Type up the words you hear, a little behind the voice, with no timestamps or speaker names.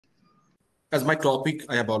As my topic,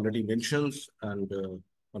 I have already mentioned and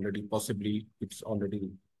already possibly it's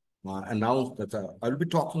already announced that I'll be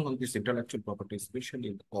talking on this intellectual property, especially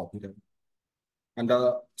in the copyright. And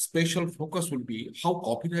the special focus will be how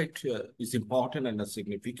copyright is important and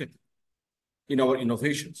significant in our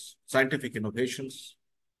innovations, scientific innovations,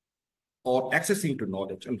 or accessing to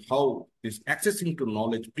knowledge, and how this accessing to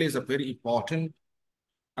knowledge plays a very important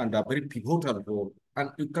and a very pivotal role. And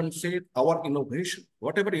you can say our innovation,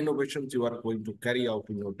 whatever innovations you are going to carry out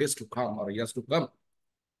in your days to come or years to come,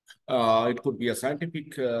 it could be a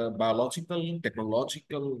scientific, biological,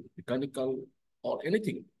 technological, mechanical, or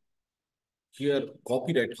anything. Here,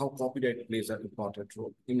 copyright, how copyright plays an important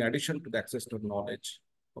role in addition to the access to knowledge.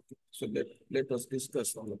 Okay, so let us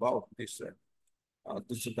discuss all about this.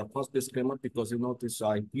 This is the first disclaimer because this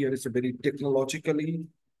here is a very technologically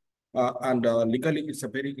and legally, it's a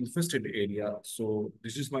very infested area. So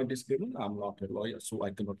this is my disclaimer. I'm not a lawyer, so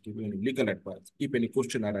I cannot give you any legal advice. If any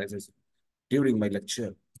question arises during my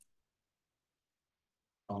lecture.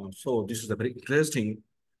 So this is a very interesting.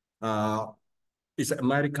 It's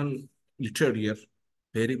American literary,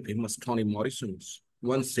 very famous Toni Morrison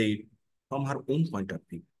once said, from her own point of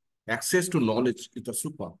view, access to knowledge is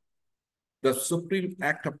the supreme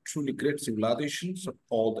act of truly great civilizations of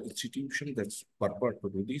all the institutions that's purport to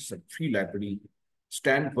do this and free library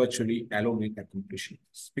stand virtually alone in accomplishing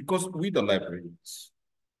this. Because we, the librarians,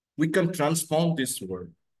 we can transform this world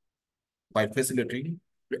by facilitating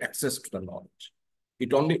the access to the knowledge.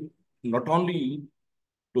 It not only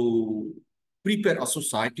to prepare a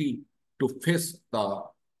society to face the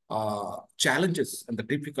challenges and the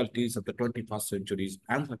difficulties of the 21st centuries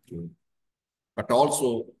and the future, but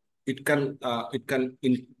also it can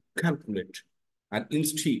inculcate and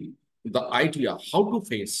instill the idea how to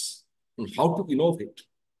face and how to innovate.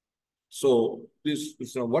 So this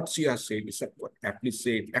is what she has said, is what aptly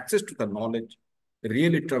said, access to the knowledge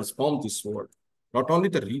really transforms this world, not only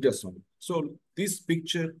the readers only. So this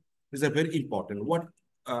picture is a very important. What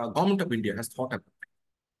government of India has thought about.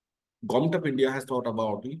 Government of India has thought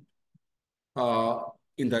about it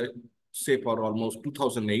in the, say, for almost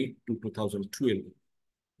 2008 to 2012.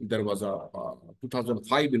 There was a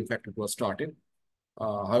 2005, in fact, it was started.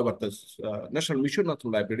 However, this National Mission of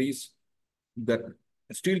Libraries that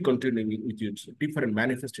still continuing with its different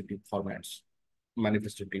manifestative formats,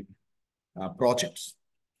 manifestative projects.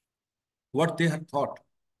 What they had thought,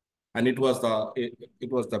 and it was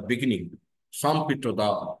the beginning. Sam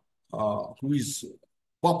Pitroda, who is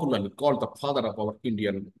popularly called the father of our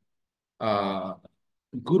Indian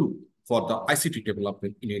guru for the ICT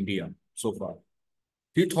development in India so far.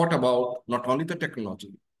 He thought about not only the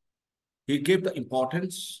technology, he gave the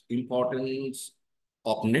importance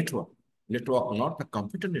of network, not the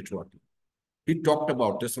computer networking. He talked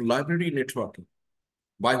about this library networking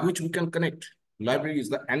by which we can connect. Library is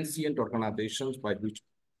the ancient organizations by which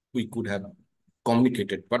we could have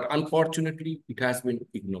communicated, but unfortunately, it has been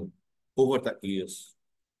ignored over the years.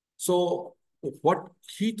 So what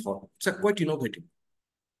he thought, it's quite innovative.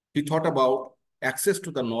 He thought about access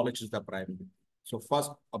to the knowledge is the primary. So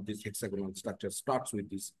first of this hexagonal structure starts with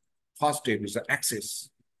this first step is the access.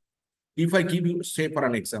 If I give you, say for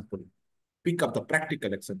an example, pick up the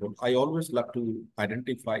practical example. I always love to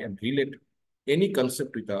identify and relate any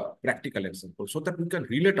concept with a practical example so that we can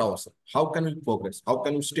relate ourselves. How can we progress? How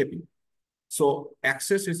can we step in? So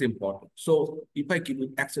access is important. So if I give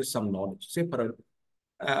you access some knowledge, say for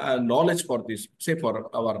knowledge for this, say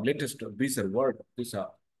for our latest bizarre word, this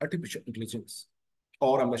artificial intelligence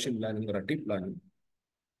or a machine learning or a deep learning,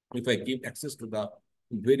 if I give access to the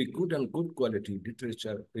very good and good quality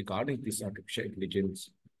literature regarding this artificial intelligence,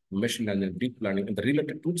 machine learning, deep learning, and the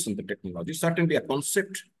related tools and the technology, certainly a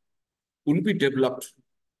concept will be developed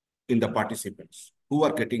in the participants who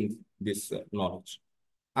are getting this knowledge.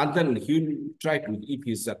 And then he will try to, if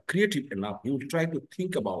he's creative enough, he will try to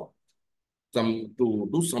think about to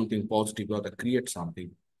do something positive or to create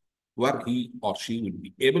something where he or she will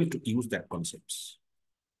be able to use that concepts.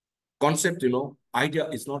 Concept, idea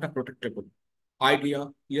is not a protectable. Idea,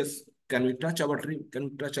 yes, can we touch our dream? Can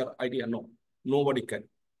we touch our idea? No, nobody can.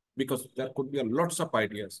 Because there could be lots of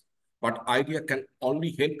ideas. But idea can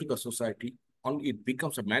only help to the society, only it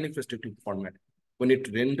becomes a manifestative format when it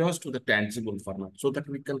renders to the tangible format so that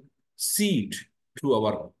we can see it through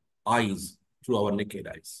our eyes, through our naked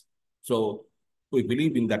eyes. So we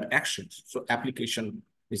believe in that actions. So application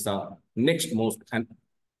is the next most, and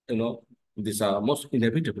this most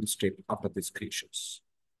inevitable step after these creations.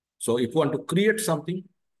 So if you want to create something,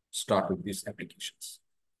 start with these applications.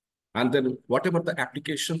 And then whatever the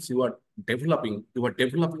applications you are developing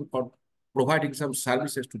for providing some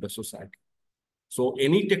services to the society. So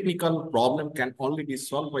any technical problem can only be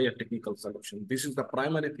solved by a technical solution. This is the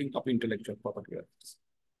primary thing of intellectual property rights,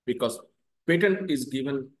 because patent is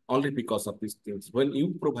given only because of these things. When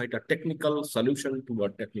you provide a technical solution to a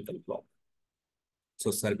technical problem,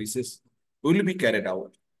 so services will be carried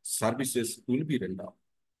out, services will be rendered,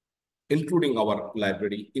 including our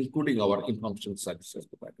library, including our information services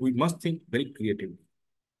provider. We must think very creatively.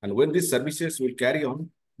 And when these services will carry on,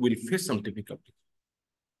 we'll face some difficulties.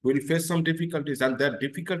 We'll face some difficulties, and that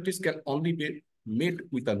difficulties can only be made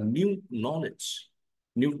with a new knowledge,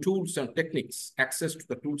 new tools and techniques, access to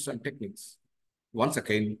the tools and techniques. Once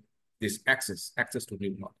again, this access to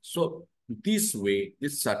new knowledge. So this way,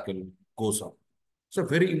 this circle goes on. So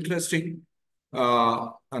very interesting.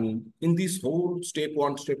 And in this whole step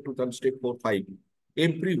 1, step 2, and step 4, 5,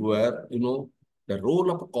 everywhere, the role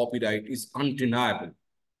of a copyright is undeniable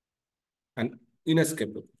and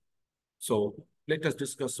inescapable. So let us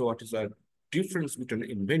discuss what is the difference between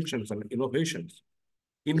inventions and innovations.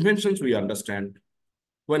 Inventions, we understand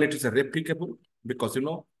when it is a replicable, because,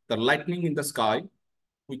 the lightning in the sky,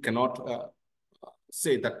 we cannot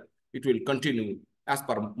say that it will continue as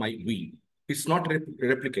per my will. It's not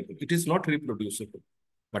replicable. It is not reproducible.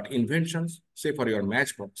 But inventions, say for your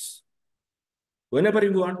matchbox, whenever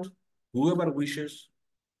you want, whoever wishes,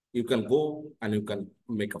 you can go and you can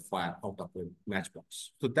make a fire out of a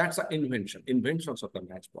matchbox. So that's an invention, inventions of the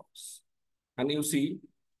matchbox. And you see,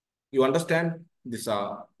 you understand this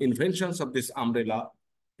inventions of this umbrella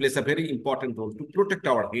plays a very important role to protect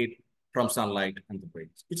our head from sunlight and the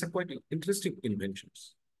rains. It's a quite interesting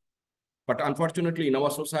inventions. But unfortunately, in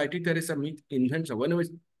our society, there is a myth invention. When we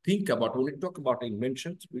talk about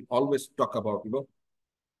inventions, we always talk about,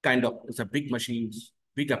 it's a big machines,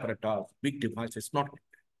 big apparatus, big devices, not.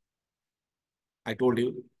 I told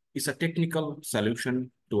you, it's a technical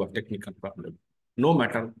solution to a technical problem, no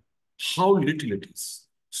matter how little it is.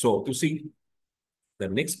 So you see, the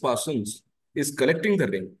next person is collecting the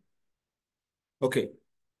ring. Okay,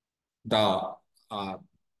 the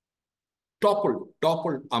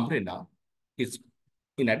toppled umbrella is,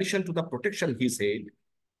 in addition to the protection he said,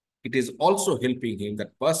 it is also helping him,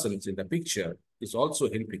 that persons in the picture is also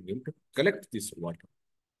helping him to collect this water.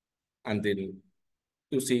 And then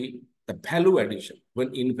you see, the value addition.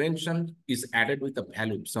 When invention is added with a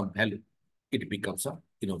value, some value, it becomes a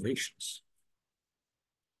innovations.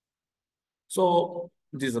 So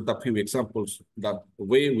these are the few examples, the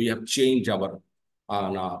way we have changed our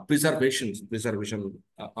preservation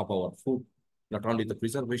of our food, not only the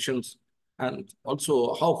preservations, and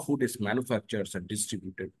also how food is manufactured and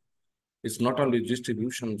distributed. It's not only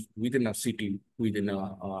distributions within a city, within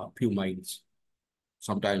a few miles.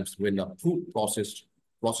 Sometimes when the food processed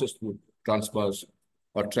food transfers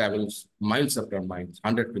or travels miles after miles,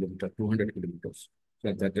 100 kilometers, 200 kilometers.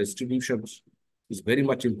 So the distributions is very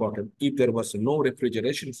much important. If there was no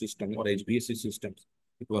refrigeration system or HVAC systems,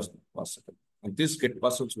 it was not possible. And these great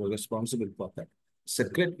persons were responsible for that. It's a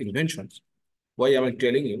great inventions. Why am I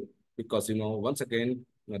telling you? Because, once again,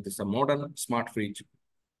 this is a modern smart fridge.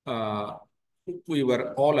 We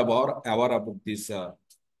were all aware about this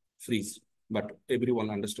fridge, but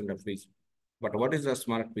everyone understands the fridge. But what is a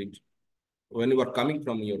smart fridge? When you are coming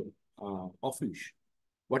from your office,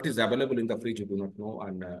 what is available in the fridge you do not know,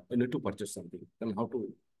 and you need to purchase something. Then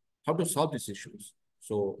how to solve these issues?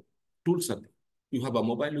 So tools are there. You have a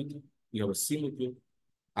mobile with you, you have a SIM with you,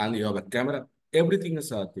 and you have a camera. Everything is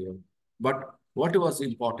there. But what was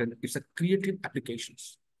important is a creative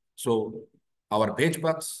applications. So our veg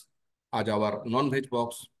box, as our non-veg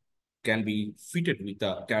box, can be fitted with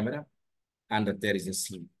a camera, and there is a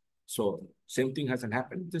SIM. So same thing hasn't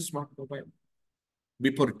happened with the smart mobile.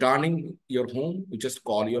 Before returning your home, you just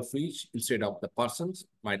call your fridge instead of the persons.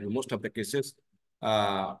 In most of the cases,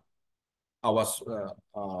 our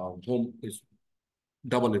home is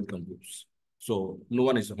double income groups. So no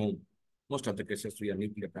one is home. Most of the cases, we are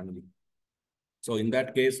nuclear family. So in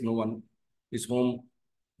that case, no one is home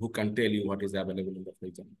who can tell you what is available in the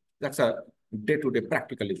fridge. That's a day-to-day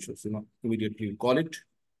practical issues. Immediately you call it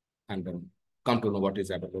and come to know what is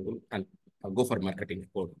available and go for marketing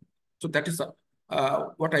report. So that is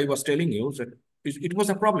what I was telling you, that it was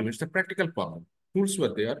a problem. It's a practical problem. Tools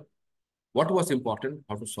were there. What was important?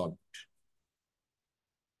 How to solve it.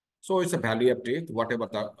 So it's a value update. Whatever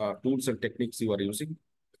the tools and techniques you are using,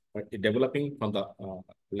 developing from the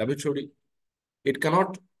laboratory, it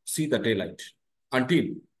cannot see the daylight until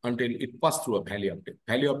it passed through a value update.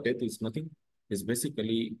 Value update is nothing. It's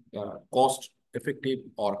basically cost effective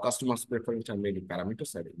or customer's preference and many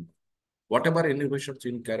parameters are in. Whatever innovations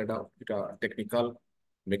in carried out, it are technical,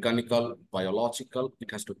 mechanical, biological, it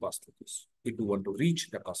has to pass through this if you want to reach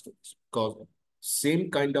the customers. Because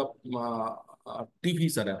same kind of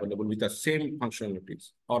TVs are available with the same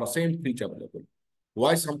functionalities or the same feature available.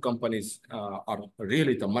 Why some companies are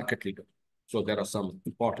really the market leader? So there are some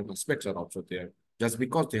important aspects are also there, just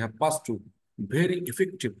because they have passed through very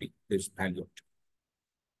effectively this value.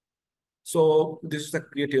 So this is the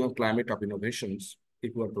creative climate of innovations.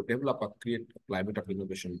 If you are to develop a create a climate of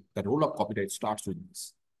innovation, the role of copyright starts with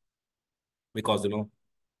this. Because,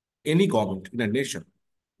 any government in a nation,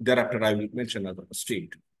 thereafter I will mention as a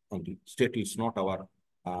state only. State is not our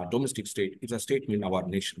domestic state. It's a state in our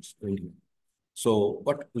nations, India. So,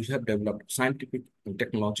 but we have developed scientific and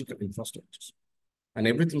technological infrastructures. And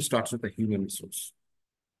everything starts with the human resource,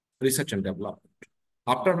 research and development.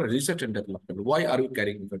 After research and development, why are you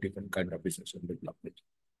carrying a different kind of research and development?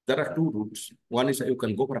 There are two routes. One is you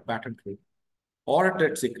can go for a patent route or a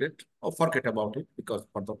trade secret or forget about it because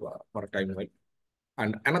for a time while.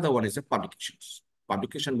 And another one is a publications.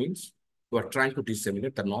 Publication means you are trying to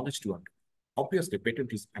disseminate the knowledge to others. Obviously,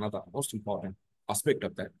 patent is another most important aspect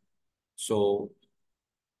of that. So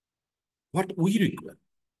what we require,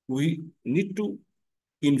 we need to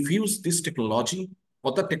infuse this technology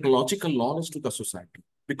or the technological knowledge to the society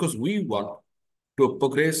because we want to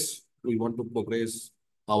progress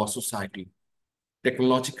our society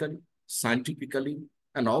technologically, scientifically,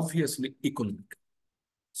 and obviously economically.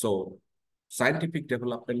 So scientific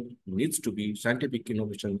innovation needs to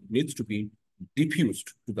be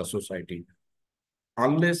diffused to the society.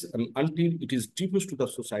 Unless and until it is diffused to the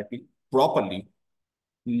society properly,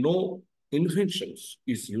 no inventions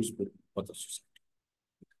is useful for the society.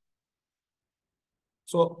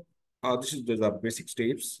 So these are the basic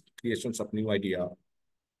steps, creations of new idea.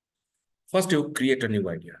 First, you create a new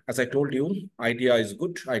idea. As I told you, idea is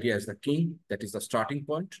good. Idea is the king. That is the starting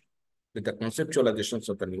point with the conceptualizations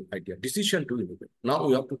of the new idea. Decision to innovate. Now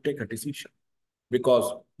you have to take a decision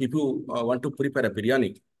because if you want to prepare a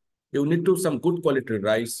biryani, you need to some good quality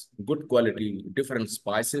rice, good quality different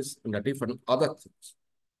spices, and the different other things.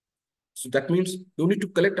 So that means you need to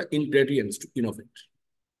collect the ingredients to innovate.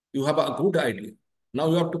 You have a good idea. Now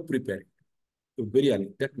you have to prepare it.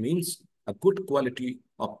 Biryani. That means a good quality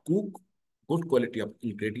of cook, good quality of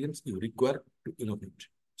ingredients you require to innovate.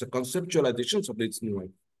 So conceptualizations of this new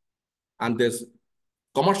idea. And there's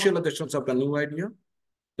commercializations of the new idea.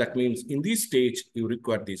 That means in this stage, you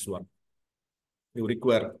require this one. You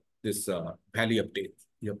require this valley of death.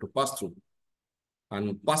 You have to pass through.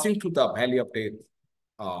 And passing through the valley of death,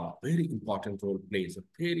 very important role plays, a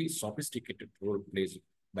very sophisticated role plays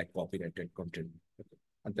by copyrighted content.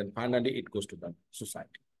 And then finally, it goes to the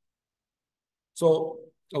society. So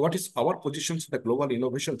what is our positions in the Global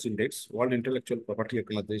Innovations Index, World Intellectual Property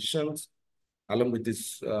Organizations, along with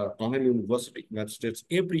this Cornell University, United States,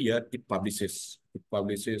 every year it publishes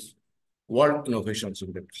World Innovations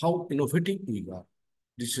Index, how innovative we are.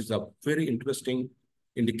 This is a very interesting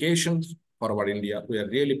indication for our India. We are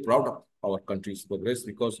really proud of our country's progress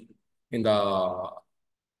because in the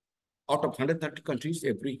out of 130 countries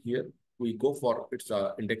every year, we go for its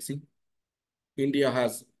indexing. India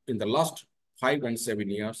has, in the last 5 and 7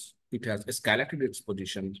 years, it has escalated its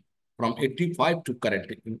position from 85 to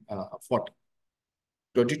currently 40.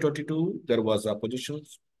 2022, there was a position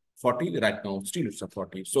 40, right now still it's a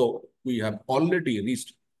 40. So we have already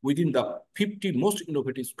reached within the 50 most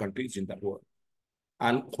innovative countries in the world.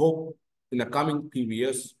 And hope in the coming few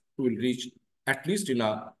years, we will reach at least in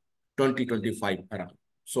a 2025 around.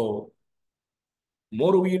 So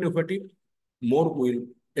more we innovative, more we will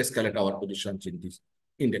escalate our positions in this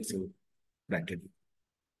indexing bracket.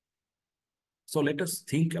 So let us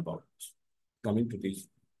think about this. Coming to this.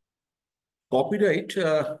 Copyright,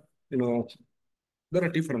 there are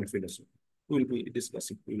different philosophies. We will be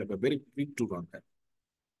discussing. We will have a very quick tour on that.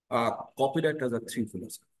 Copyright has a 3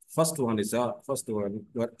 philosophies. First one,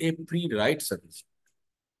 where every rights are reserved.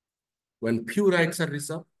 When few rights are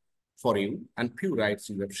reserved for you and few rights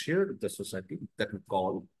you have shared with the society, that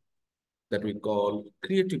we call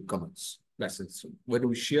Creative Commons licensing. When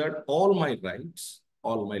we share all my rights,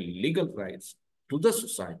 all my legal rights to the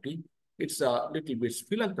society, it's a little bit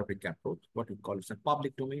philanthropic approach, what we call is a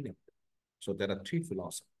public domain approach. So there are 3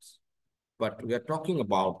 philosophies. But we are talking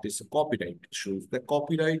about this copyright issues. The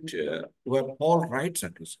copyright where all rights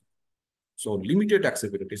are reserved. So limited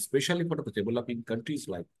accessibility, especially for the developing countries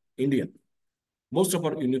like India. Most of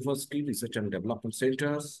our university research and development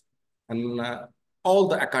centers and all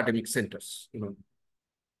the academic centers,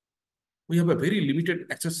 we have a very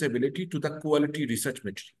limited accessibility to the quality research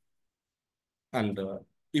material. And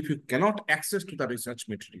if you cannot access to the research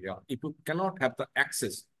material, if you cannot have the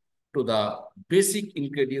access to the basic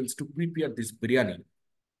ingredients to prepare this biryani,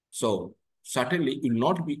 so certainly you will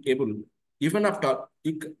not be able Even after,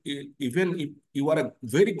 even if you are a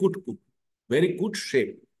very good cook, very good chef,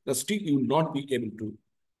 still you will not be able to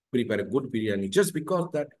prepare a good biryani just because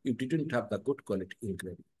that you didn't have the good quality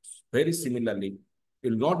ingredients. Very similarly, you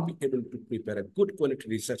will not be able to prepare a good quality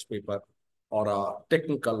research paper or a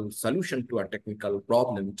technical solution to a technical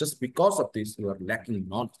problem. Just because of this, you are lacking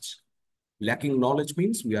knowledge. Lacking knowledge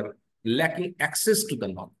means we are lacking access to the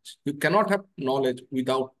knowledge. You cannot have knowledge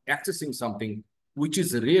without accessing something which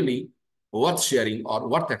is really worth sharing or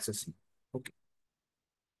worth accessing. Okay.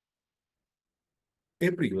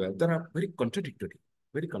 Everywhere, there are very contradictory,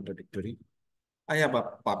 very contradictory. I have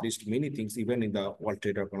published many things, even in the World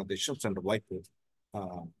Trade Organizations and the White Paper.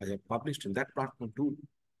 I have published in that platform too,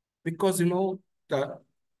 because,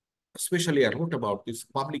 especially I wrote about this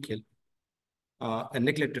public health, a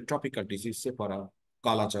neglected tropical disease, say for a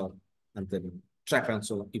Kalajar, and then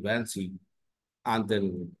Trypanosoma evansi, and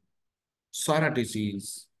then Sara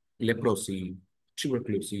disease, leprosy,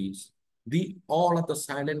 tuberculosis. The all are the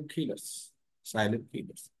silent killers, silent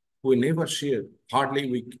killers. We never share. Hardly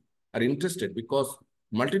we are interested because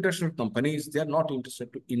multinational companies, they are not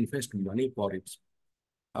interested to invest money for its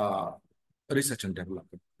uh, research and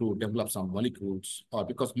development to develop some molecules, or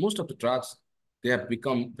because most of the drugs, they have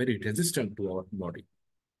become very resistant to our body.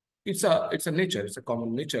 It's a nature, it's a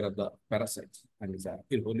common nature of the parasites, and it's a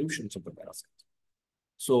evolutions of the parasites.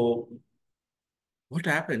 So what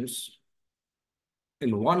happens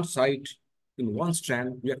in one site, in one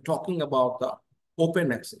strand, we are talking about the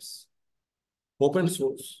open access, open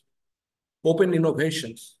source, open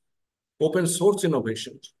innovations, open source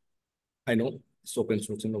innovations. I know it's open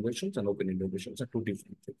source innovations and open innovations are two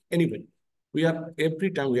different things. Anyway,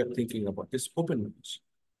 every time we are thinking about this openness.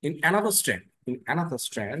 In another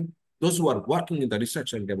strand, those who are working in the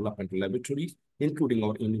research and development laboratories, including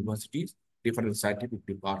our universities, different scientific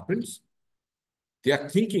departments, they are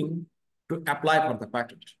thinking to apply for the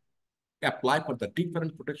patent, apply for the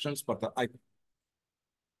different protections for the IP.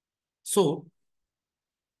 So,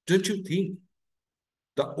 don't you think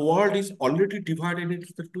the world is already divided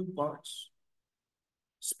into the two parts?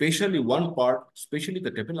 Especially one part, especially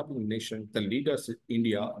the developing nation, the leaders in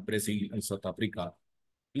India, Brazil, and South Africa,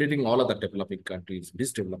 leading all other developing countries,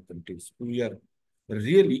 these developed countries, we are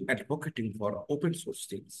really advocating for open source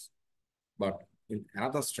things. But in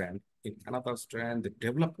another strand, the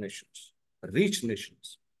developed nations, rich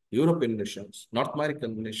nations, European nations, North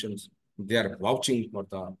American nations, they are vouching for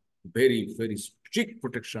the very, very strict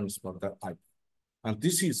protections for the IP. And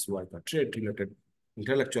this is why the trade-related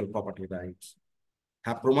intellectual property rights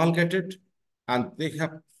have promulgated, and they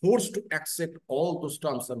have forced to accept all those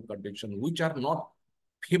terms and conditions which are not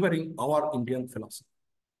favoring our Indian philosophy.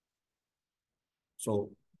 So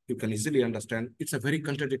you can easily understand it's a very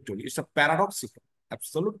contradictory, it's a paradoxical,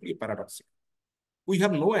 absolutely paradoxical. We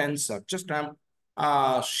have no answer, just I'm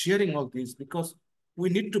sharing all these because we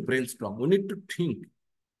need to brainstorm, we need to think.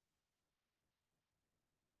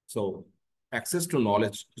 So access to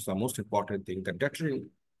knowledge is the most important thing that determines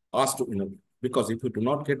us to innovate. Because if you do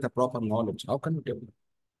not get the proper knowledge, how can you develop?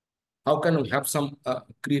 How can you have some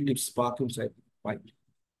creative spark inside mind?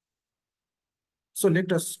 So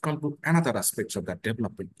let us come to another aspects of that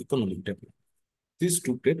development, economic development. These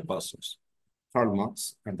two great persons, Karl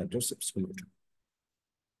Marx and the Joseph Schumpeter.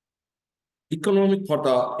 Economic for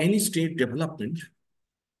the any state development,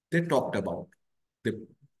 they talked about, they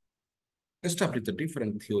established the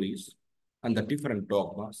different theories and the different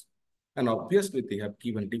dogmas. And obviously they have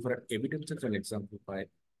given different evidences and exemplified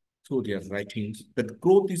through their writings that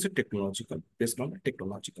growth is a technological, based on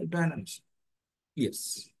technological dynamics.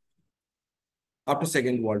 Yes. After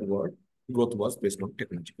Second World War, growth was based on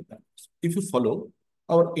technological dynamics. If you follow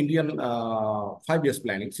our Indian 5 years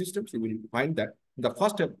planning systems, you will find that the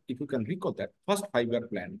first step, if you can recall that, first 5-year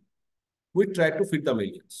plan, we tried to feed the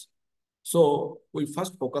millions. So we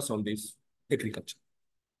first focus on this agriculture.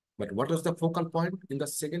 But what was the focal point in the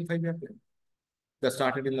second 5-year plan? That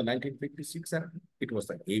started in the 1956, and it was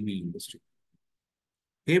the heavy industry.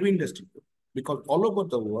 Heavy industry, because all over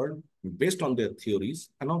the world, based on their theories,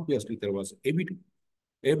 and obviously there was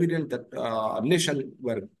evident that nations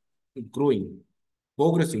were growing,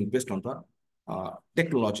 progressing based on the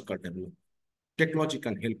technological development. Technology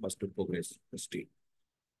can help us to progress the state.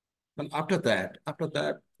 And after that,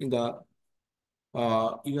 in the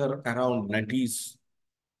year around 90s,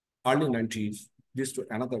 early 90s, these two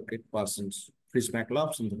another great persons, Chris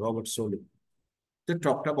McLaughlin and Robert Solon, they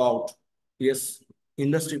talked about, yes,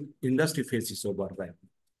 industry faces overwhelm.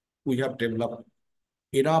 We have developed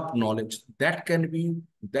enough knowledge that can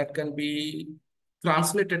be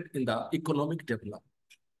translated in the economic development.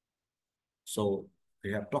 So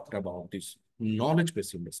they have talked about this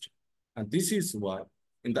knowledge-based industry. And this is why,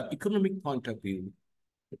 in the economic point of view,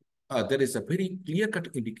 there is a very clear-cut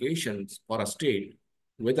indications for a state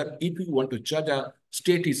whether if you want to judge a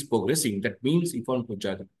state is progressing, that means if you want to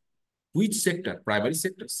judge which sector, primary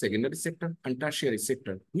sector, secondary sector, and tertiary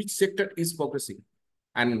sector, which sector is progressing,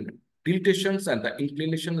 and tiltations and the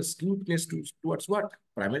inclination skewness towards what?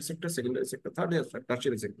 Primary sector, secondary sector,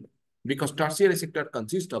 tertiary sector. Because tertiary sector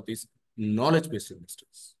consists of these knowledge-based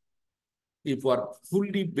industries. If you are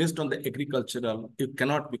fully based on the agricultural, you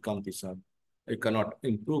cannot become this, you cannot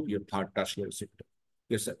improve your third tertiary sector.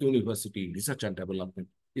 There's a university, research and development,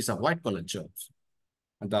 is a white-collar jobs.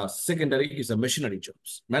 And the secondary is a machinery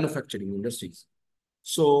jobs, manufacturing industries.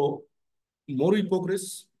 So more we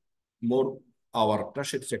progress, more our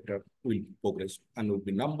tertiary sector will progress and will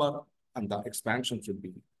be number and the expansions will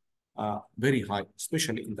be very high,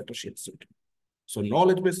 especially in the tertiary sector. So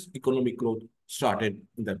knowledge-based economic growth started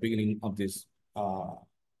in the beginning of this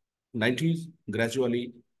 90s.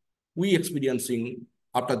 Gradually, we experiencing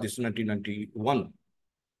after this 1991,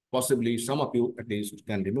 possibly some of you at least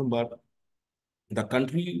can remember, the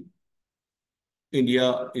country,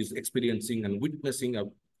 India, is experiencing and witnessing a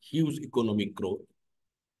huge economic growth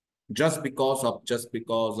just because of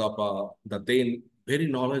the then very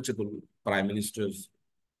knowledgeable Prime Ministers,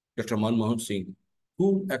 Dr. Manmohan Singh,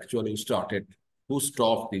 who actually started, who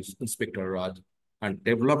stopped this Inspector Raj and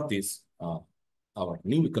developed this our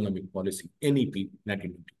new economic policy, NEP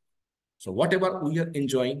 1990. So whatever we are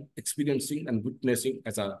enjoying, experiencing, and witnessing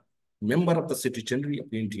as a member of the citizenry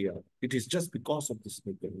of India, it is just because of this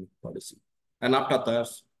new economic policy. And after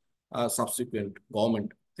that, subsequent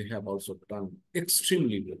government, they have also done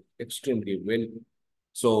extremely well, extremely well.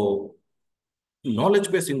 So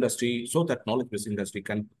knowledge-based industry, so that knowledge-based industry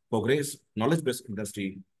can progress, knowledge-based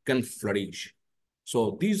industry can flourish.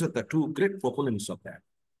 So these are the two great proponents of that.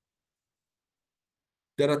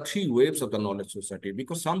 There are three waves of the knowledge society,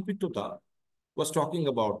 because Sampituta was talking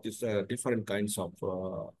about these different kinds of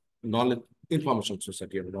knowledge, information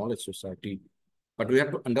society and knowledge society. But we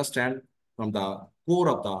have to understand from the core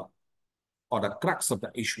of the, or the crux of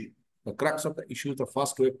the issue. The crux of the issue, the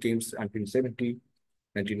first wave came 1970,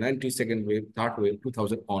 1990, second wave, third wave,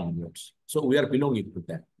 2000 onwards. So we are belonging to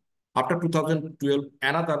that. After 2012,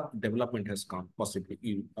 another development has come, possibly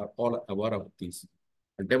you are all aware of this.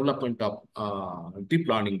 Development of deep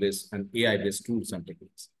learning-based and AI-based tools and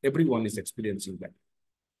techniques. Everyone is experiencing that.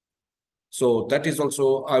 So that is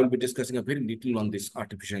also, I will be discussing a very little on this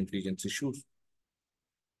artificial intelligence issues.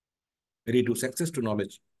 Reduce access to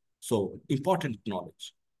knowledge. So important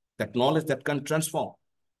knowledge, that knowledge that can transform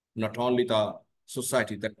not only the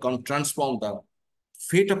society, that can transform the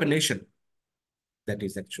fate of a nation, that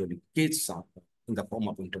is actually case sample in the form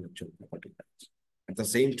of intellectual property rights. At the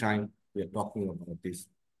same time, we are talking about these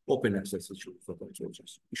open access issues, open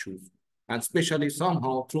source issues, and especially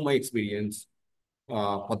somehow through my experience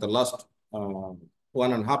for the last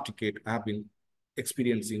 1.5 decade, I have been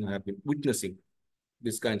experiencing, I have been witnessing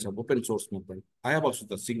these kinds of open source movement. I have also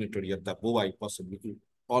the signatory of the BOI, possibly you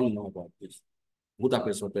all know about this,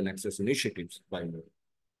 Budapest Open Access Initiatives by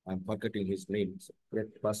I'm forgetting his name, it's a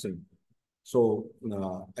great person. So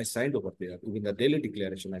I signed over there, even the daily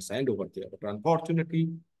declaration I signed over there. But unfortunately,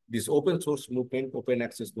 this open source movement, open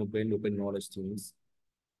access movement, open knowledge things,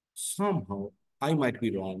 somehow I might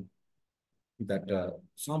be wrong that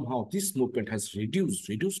somehow this movement has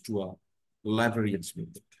reduced to a librarian's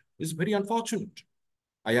movement. It's very unfortunate.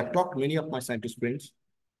 I have talked to many of my scientist friends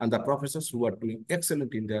and the professors who are doing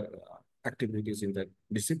excellent in their activities in their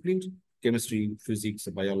disciplines, chemistry, physics,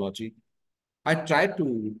 biology. I tried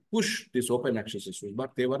to push this open access issues,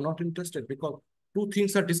 but they were not interested because two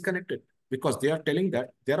things are disconnected, because they are telling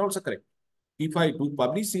that they are also correct. If I do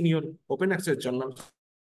publish in your open access journal,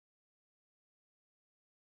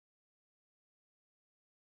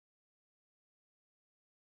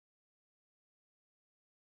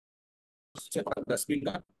 the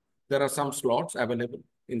speaker, there are some slots available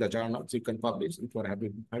in the journals you can publish if you are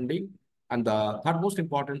having funding. And the third most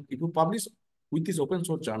important, if you publish with these open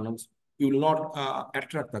source journals, you will not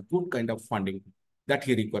attract the good kind of funding that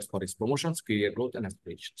he requires for his promotions, career growth, and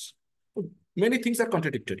aspirations. So many things are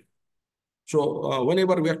contradictory. So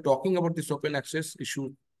whenever we are talking about this open access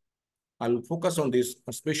issue, I'll focus on this,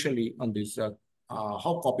 especially on this,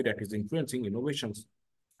 how copyright is influencing innovations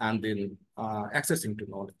and then accessing to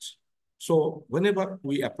knowledge. So whenever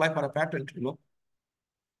we apply for a patent,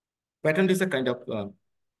 patent is a kind of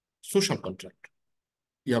social contract.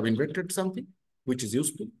 You have invented something which is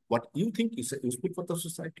useful, what you think is useful for the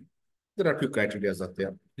society. There are a few criteria out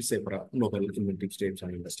there, say for novel inventive states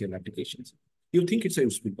and industrial applications. You think it's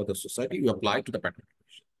useful for the society, you apply to the patent.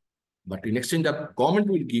 But in exchange of government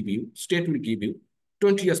will give you, state will give you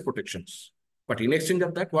 20 years protections. But in exchange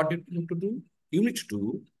of that, what do you need to do? You need to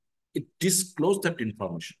do, it disclose that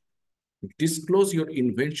information. Disclose your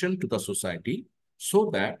invention to the society so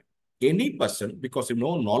that any person, because you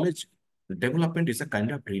know knowledge development is a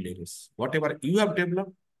kind of relay race. Whatever you have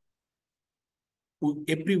developed,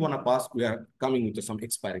 every one of us, we are coming with some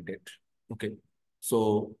expiry date. Okay.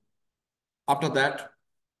 So after that,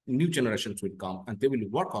 new generations will come and they will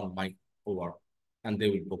work on my over and they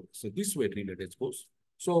will go. So this way relay race goes.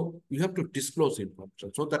 So you have to disclose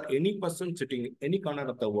information so that any person sitting in any corner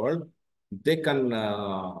of the world, they can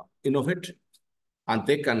innovate and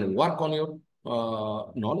they can work on your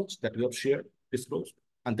knowledge that you have shared, disclosed,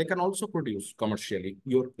 and they can also produce commercially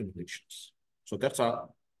your innovations. So that's a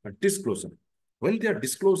disclosure. When they are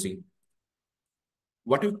disclosing,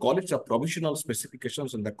 what we call it a provisional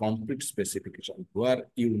specifications and the complete specification, where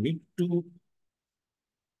you need to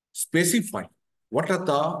specify what are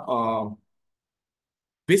the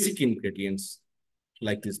basic ingredients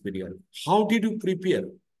like this video. How did you prepare?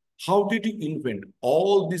 How did you invent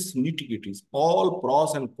all these nitty-gritties, all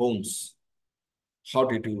pros and cons? How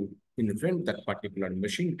did you invent that particular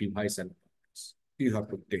machine, device, and products? You have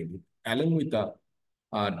to tell it along with the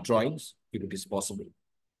drawings, if it is possible.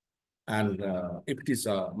 And if it is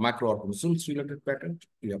a microorganisms related patent,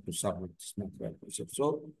 you have to submit this microorganisms.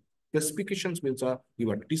 So specifications means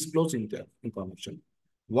you are disclosing the information.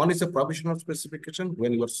 One is a provisional specification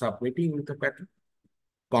when you are submitting with the patent.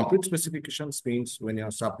 Complete specifications means when you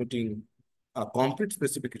are submitting a complete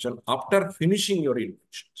specification after finishing your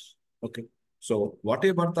inventions. Okay. So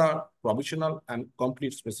whatever the provisional and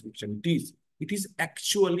complete specification it is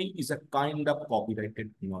actually is a kind of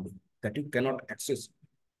copyrighted knowledge that you cannot access.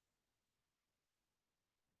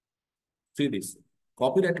 See this,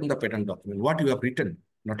 copyright in the patent document, what you have written,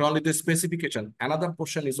 not only the specification, another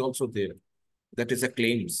portion is also there. That is a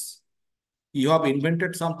claims. You have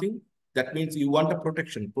invented something, that means you want a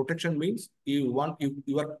protection. Protection means you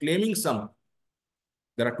are claiming some.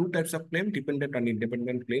 There are two types of claim, dependent and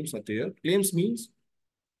independent claims are there. Claims means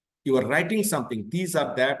you are writing something. These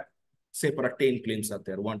are that, say for a 10 claims are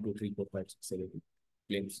there, 1, 2, 3, 4, 5, 6, 7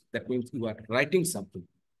 claims. That means you are writing something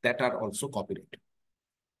that are also copyrighted.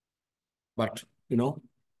 But, you know,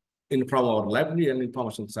 from our library and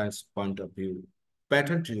information science point of view,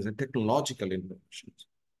 patent is a technological information.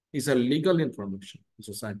 It's a legal information. It's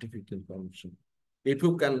a scientific information. If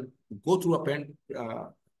you can go through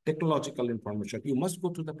a technological information, you must go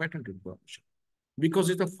to the patent information because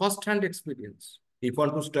it's a first-hand experience. If you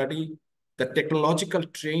want to study the technological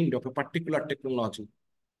trend of a particular technology,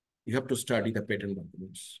 you have to study the patent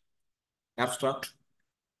documents. Abstract,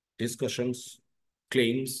 discussions,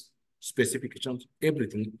 claims, specifications,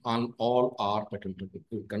 everything on all are patentable.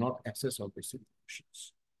 You cannot access all these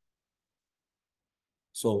informations.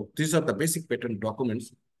 So these are the basic patent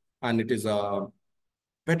documents, and it is a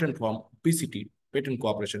patent from PCT, Patent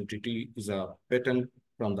Cooperation Treaty is a patent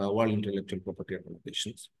from the World Intellectual Property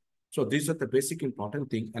Organizations. So these are the basic important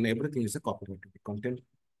thing, and everything is a copyrighted content.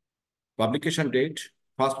 Publication date,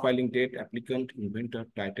 first filing date, applicant, inventor,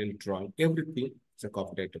 title, drawing, everything is a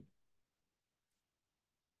copyrighted.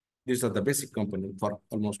 These are the basic component for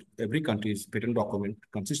almost every country's patent document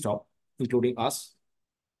consists of, including us.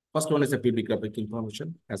 First one is the bibliographic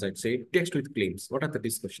information. As I said, text with claims. What are the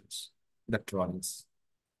discussions? The drawings.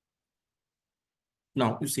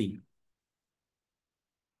 Now, you see,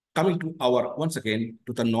 coming to once again,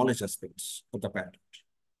 to the knowledge aspects of the patent.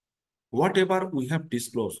 Whatever we have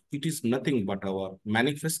disclosed, it is nothing but our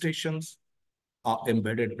manifestations of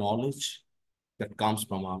embedded knowledge that comes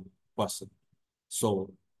from a person.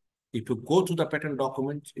 So if you go to the patent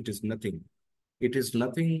document, it is nothing. It is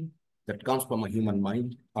nothing that comes from a human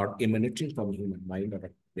mind or emanating from a human mind or a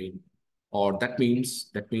brain. Or that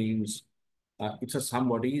means it's a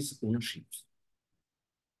somebody's ownership.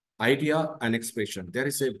 Idea and expression. There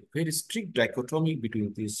is a very strict dichotomy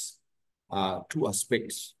between these two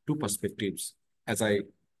aspects, two perspectives. As I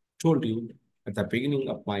told you at the beginning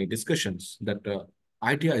of my discussions, that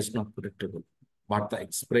idea is not predictable, but the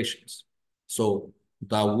expressions. So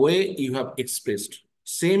the way you have expressed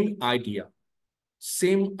same idea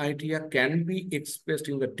can be expressed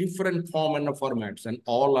in the different form and formats, and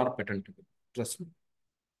all are patentable. Trust me.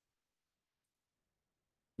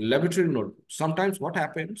 Laboratory note. Sometimes what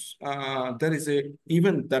happens, there is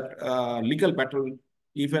even that legal battle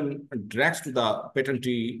even drags to the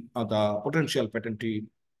patentee or the potential patentee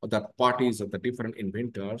or the parties of the different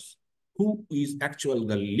inventors, who is actually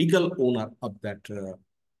the legal owner of that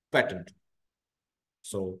patent.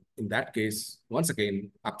 So in that case, once again,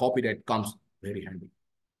 a copyright comes very handy.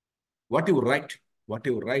 What you write, what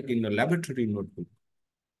you write in a laboratory notebook,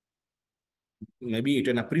 maybe it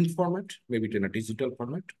in a print format, maybe it in a digital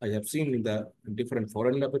format. I have seen in the different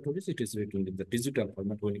foreign laboratories, it is written in the digital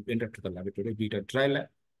format when you enter to the laboratory, be it a dry lab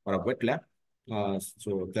or a wet lab.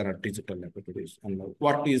 So there are digital laboratories. And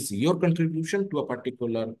what is your contribution to a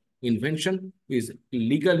particular invention is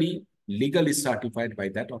legally certified by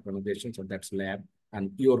that organization, so that's lab,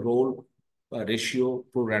 and your role ratio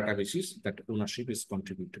pro rata basis that ownership is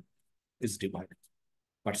contributed, is divided.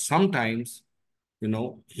 But sometimes,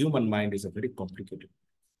 human mind is a very complicated.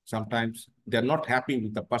 Sometimes they're not happy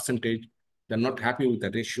with the percentage, they're not happy with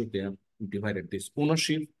the ratio they have divided this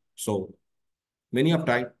ownership. So many of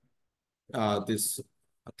time, this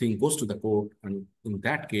thing goes to the court, and in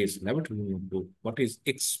that case, laboratory notebook, what is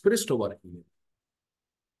expressed over here,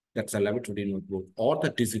 that's a laboratory notebook, or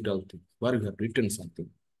the digital thing where you have written something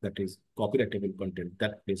that is copyrightable content,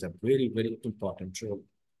 that plays a very, very important role.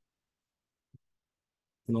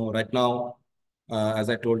 Right now, as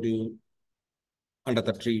I told you, under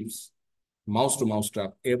the trees, mouse to mouse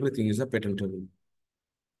trap, everything is a patentable.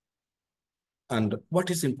 And what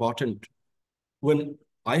is important, when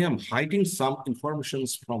I am hiding some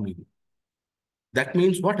informations from you, that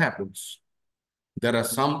means what happens? There are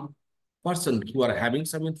some person who are having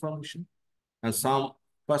some information and some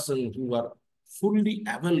person who are fully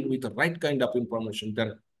able with the right kind of information.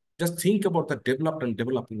 Just think about the developed and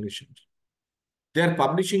developing nations. They are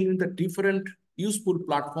publishing in the different useful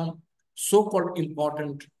platform, so-called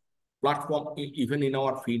important platform, even in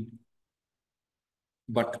our field.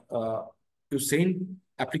 But you send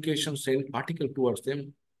application, send article towards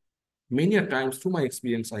them. Many a times, through my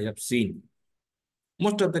experience, I have seen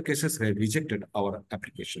most of the cases have rejected our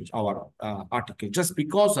applications, our article. Just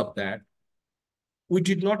because of that, we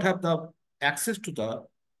did not have the access to the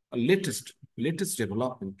latest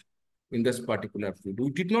development in this particular field. We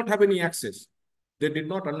did not have any access. They did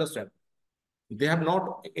not understand. They have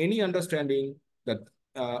not any understanding that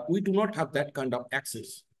we do not have that kind of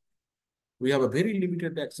access. We have a very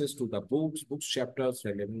limited access to the books, chapters,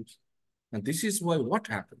 relevance. And this is why what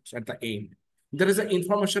happens at the end, there is an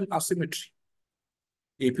information asymmetry.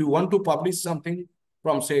 If you want to publish something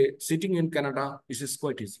from, say, sitting in Canada, this is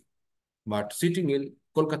quite easy. But sitting in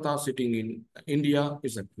Kolkata, sitting in India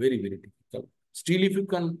is a very, very difficult. Still, if you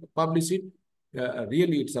can publish it,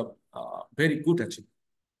 really it's a very good achievement.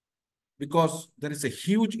 Because there is a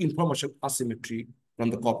huge information asymmetry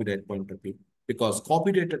from the copyright point of view, because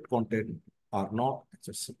copyrighted content are not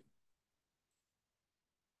accessible.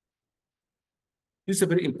 This is a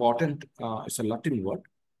very important, it's a Latin word,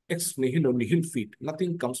 ex nihilo nihil fit,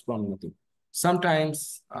 nothing comes from nothing.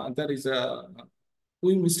 Sometimes there is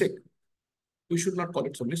we mistake. We should not call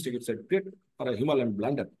it a mistake, it's a great or a Himalayan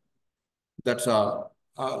blunder. That's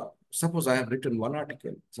suppose I have written one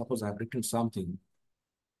article, suppose I have written something,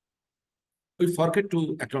 we forget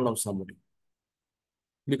to acknowledge somebody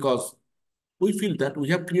because we feel that we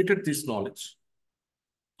have created this knowledge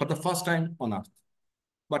for the first time on earth,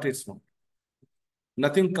 but it's not.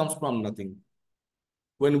 Nothing comes from nothing.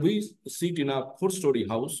 When we sit in a four-story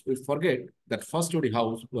house, we forget that first-story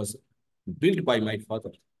house was built by my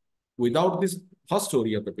father. Without this first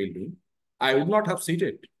story of the building, I would not have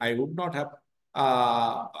seated. I would not have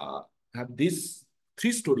this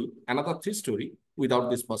another three-story without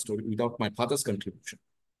this first story, without my father's contribution.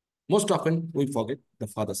 Most often, we forget the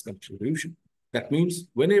father's contribution. That means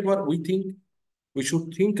whenever we think, we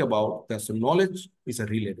should think about that knowledge is a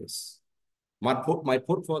relay race. My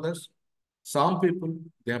forefathers, some people,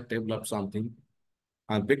 they have developed something.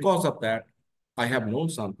 And because of that, I have known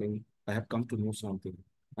something. I have come to know something.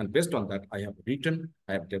 And based on that, I have written,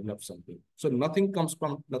 I have developed something. So nothing comes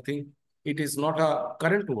from nothing. It is not a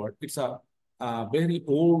current word. It's a very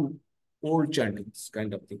old chantings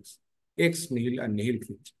kind of things. Ex nihil and nihil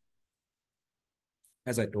fit.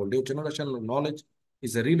 As I told you, generational knowledge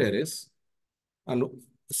is a relay race. And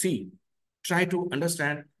see, try to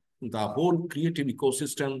understand the whole creative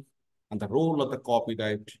ecosystem and the role of the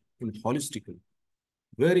copyright in holistically,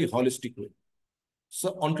 very holistically.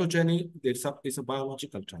 So ontogeny is a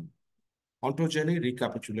biological term. Ontogeny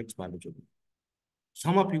recapitulates biology.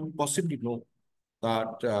 Some of you possibly know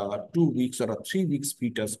that 2 weeks or a 3 weeks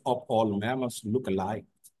fetus of all mammals look alike.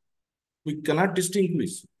 We cannot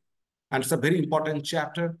distinguish. And it's a very important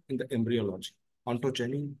chapter in the embryology.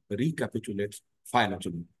 Ontogeny recapitulates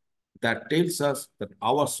phylogeny. That tells us that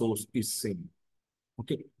our source is same.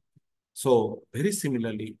 Okay. So very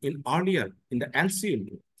similarly, in the ancient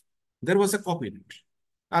world, there was a copyright.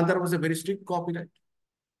 And there was a very strict copyright.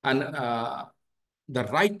 And the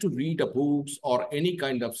right to read a books or any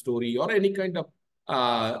kind of story or any kind of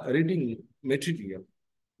reading material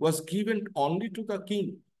was given only to the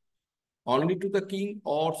king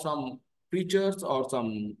or some preachers or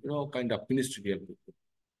some, kind of ministerial people.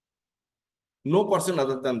 No person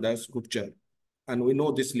other than the scripture. And we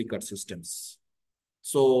know this liquor systems.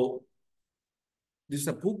 So this is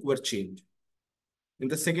a book were changed. In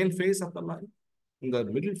the second phase of the life, in the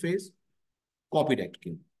middle phase, copyright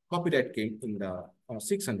came. Copyright came in the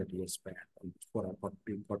 600 years back, for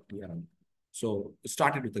 40 around. So it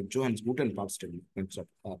started with the Johannes Gutenberg's concept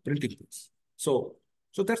of printing things. So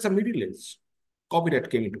that's a middle age. Copyright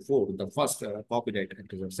came into force. The first Copyright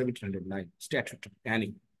Act is 1709, Statute of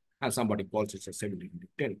Anne, and somebody calls it a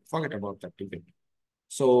 1710. Forget about that debate.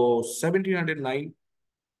 So 1709,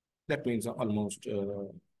 that means almost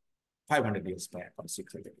 500 years back or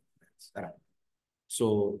 600 years around.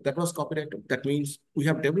 So that was copyright. That means we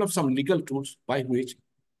have developed some legal tools by which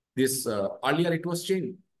this earlier it was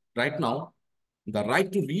changed. Right now, the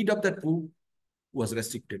right to read of that book was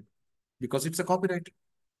restricted because it's a copyright.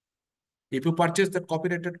 If you purchase that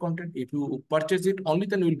copyrighted content, if you purchase it, only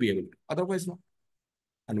then you will be able to. Otherwise, no.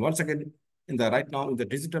 And once again, right now, in the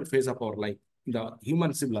digital phase of our life, in the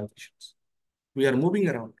human civilizations, we are moving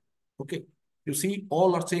around. Okay. You see,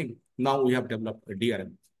 all are saying, now we have developed a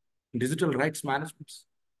DRM, digital rights management.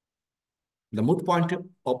 The moot point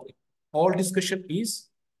of all discussion is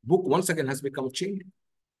book once again has become changed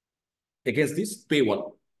against this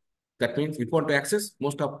paywall. That means if you want to access,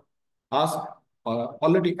 most of us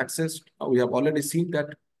already accessed. We have already seen that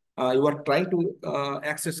you are trying to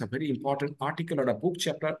access a very important article or a book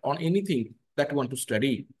chapter on anything that you want to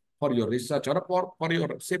study for your research or for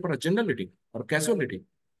your, say, for a generality or casualty.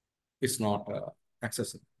 It's not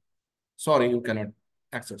accessible. Sorry, you cannot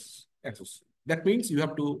access. That means you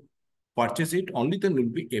have to purchase it, only then you'll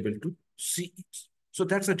be able to see it. So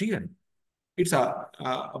that's a DRM. It's a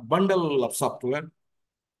bundle of software,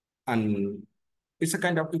 and it's a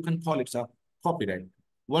kind of, you can call it a copyright.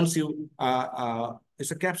 Once you,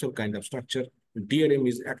 it's a capsule kind of structure. DRM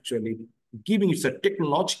is actually giving it a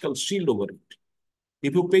technological shield over it.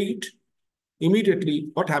 If you pay it, immediately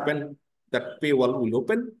what happened? That paywall will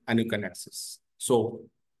open and you can access. So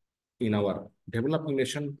in our developing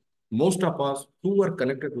nation, most of us who are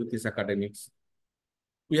connected with these academics,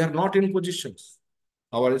 we are not in positions.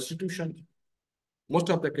 Our institutions, most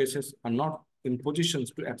of the cases, are not in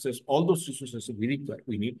positions to access all those resources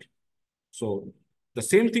we need. So the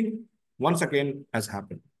same thing once again has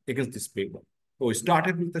happened against this paper. So we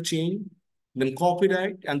started with the chain, then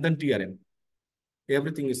copyright, and then DRM.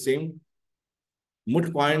 Everything is same.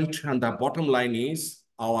 Moot point and the bottom line is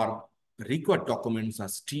our required documents are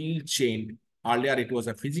still chained. Earlier it was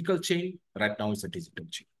a physical chain, right now it's a digital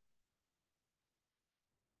chain.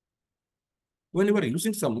 When you are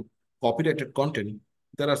using some copyrighted content,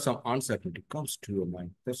 there are some uncertainty comes to your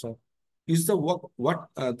mind. That's all. Is the work,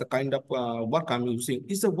 the kind of work I'm using,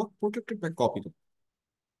 is the work protected by copyright?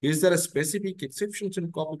 Is there a specific exceptions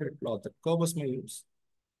in copyright law that covers my use?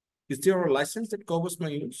 Is there a license that covers my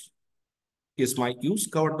use? Is my use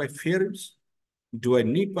covered by fair use? Do I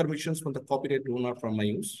need permissions from the copyright owner from my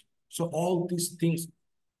use? So all these things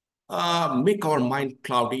make our mind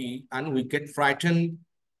cloudy and we get frightened.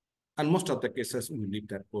 And most of the cases, we leave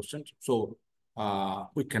that question. So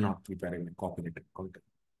we cannot prepare any copyrighted content.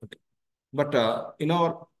 Okay. But in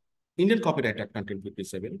our Indian Copyright Act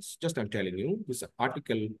 1957, just I'm telling you, this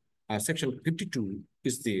article, section 52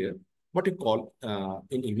 is there. What you call,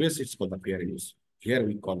 in English, it's called the fair use. Here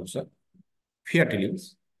we call it fair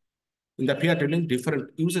dealings. In the fair dealing,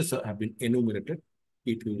 different uses have been enumerated.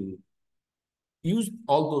 If you use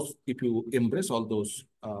all those, if you embrace all those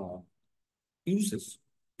uses,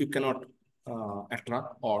 you cannot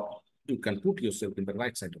attract, or you can put yourself in the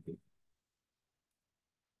right side of it.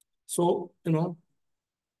 So,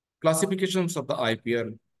 classifications of the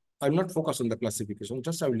IPR, I'm not focused on the classification,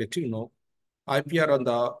 just I will let you know.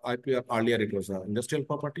 IPR earlier it was industrial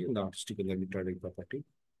property and the artistic and the literary property.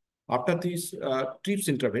 After these TRIPS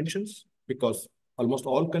interventions, because almost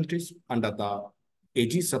all countries under the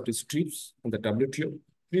aegis of these TRIPS and the WTO,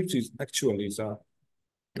 TRIPS is actually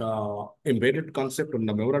a embedded concept on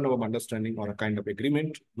the memorandum of understanding or a kind of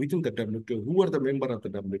agreement within the WTO. Who are the member of the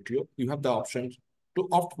WTO? You have the options to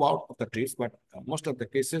opt out of the TRIPS, but most of the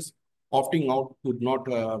cases, opting out would not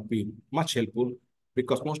be much helpful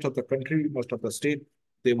because most of the country, most of the state,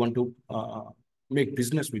 they want to make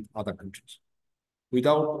business with other countries.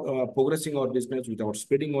 Without progressing our business, without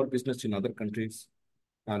spreading our business in other countries,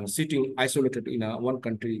 and sitting isolated in one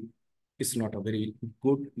country is not a very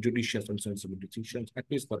good judicious and sensible decision, at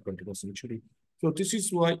least for 21st century. So this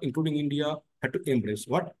is why, including India, had to embrace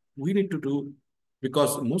what we need to do,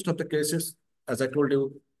 because most of the cases, as I told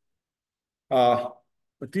you,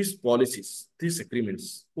 these policies, these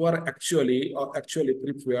agreements were actually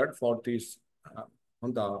prepared for this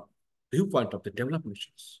on the viewpoint of the developed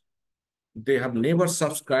nations. They have never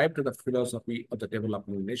subscribed to the philosophy of the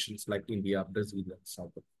developing nations like India, Brazil, and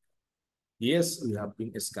South Africa. Yes, we have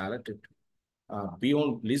been escalated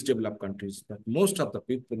beyond least developed countries, but most of the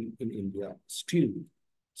people in India still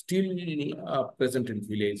present in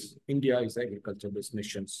village. India is agriculture-based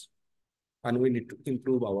nations, and we need to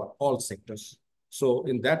improve our all sectors. So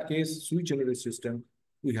in that case, sui generis system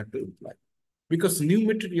we have to imply because new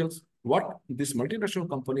materials. What these multinational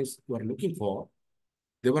companies were looking for,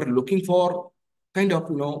 they were looking for kind of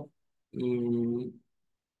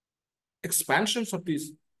expansions of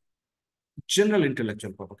these general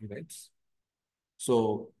intellectual property rights.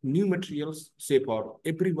 So new materials, say for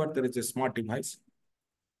everywhere there is a smart device,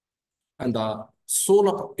 and the soul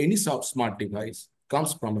of any smart device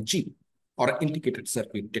comes from a chip or an integrated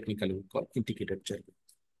circuit, technically we call integrated circuit.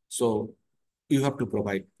 So you have to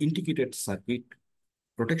provide integrated circuit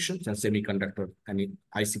protections and semiconductor and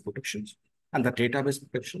IC protections and the database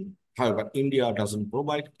protection. However, India doesn't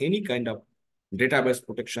provide any kind of database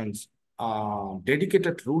protections,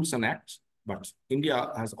 dedicated rules and acts, but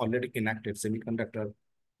India has already enacted semiconductor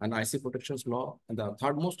and IC protections law. And the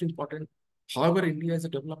third most important, however, India is a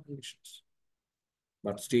developing nation,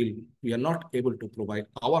 but still we are not able to provide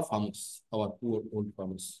our farmers, our poor old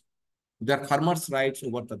farmers, their farmers' rights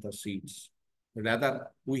over the seeds. Rather,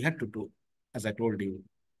 we had to do, as I told you,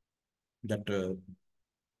 that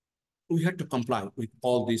we had to comply with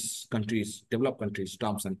all these countries, developed countries,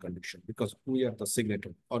 terms and conditions, because we are the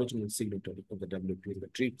signatory, original signatory of the WTO, the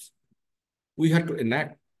treaties. We had to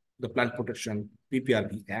enact the Plant Protection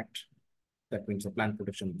PPRB Act, that means the Plant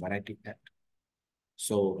Protection Variety Act.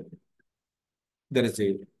 So there is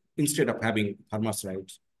a, instead of having farmers'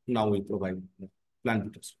 rights, now we provide plant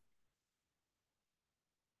protection.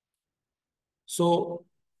 So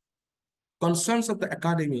concerns of the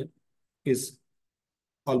academia is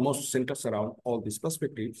almost centers around all these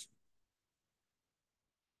perspectives.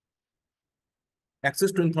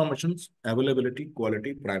 Access to information, availability,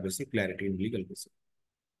 quality, privacy, clarity, and legal basis.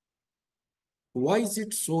 Why is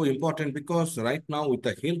it so important? Because right now, with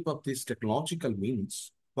the help of these technological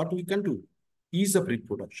means, what we can do, ease of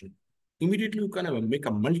reproduction. Immediately, you can make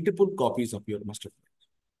a multiple copies of your master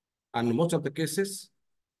file. And most of the cases,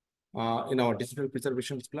 in our digital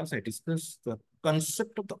preservation class, I discussed the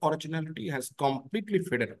concept of the originality has completely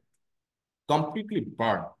faded, completely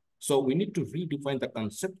burned. So we need to redefine the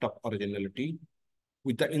concept of originality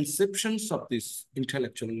with the inceptions of this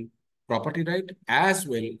intellectual property right, as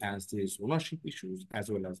well as these ownership issues, as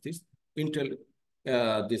well as this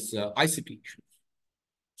ICT issues.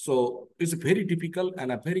 So it's a very difficult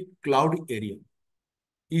and a very cloudy area.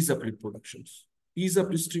 Ease of reproductions, ease of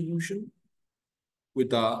distribution with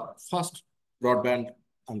the fast broadband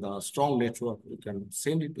and the strong network, we can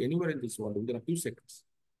send it anywhere in this world within a few seconds.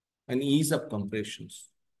 And ease of compressions.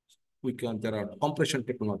 There are compression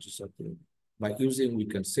technologies out there. By using, we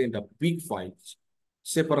can send up big files,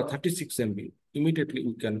 say for a 36 MB, immediately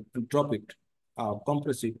we can drop it,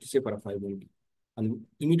 compress it, say for a 5 MB, and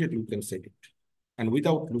immediately we can send it. And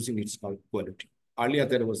without losing its quality. Earlier,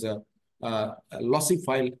 there was a lossy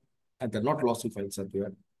file, and the not lossy files are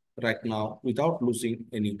there right now without losing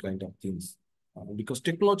any kind of things, because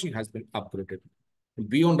technology has been upgraded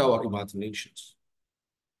beyond our imaginations.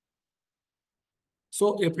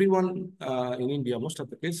 So everyone in India, most of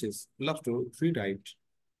the cases, loves to free write.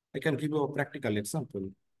 I can give you a practical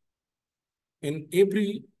example. In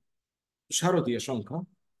every Sharadiya Shankha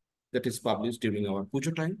that is published during our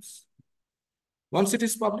puja times, once it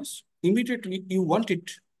is published, immediately you want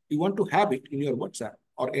to have it in your WhatsApp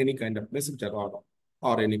or any kind of messenger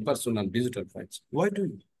or any personal digital files. Why do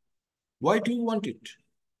you? Why do you want it?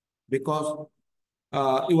 Because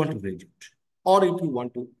you want to read it, or if you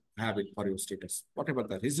want to have it for your status, whatever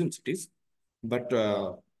the reasons it is. But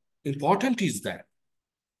important is that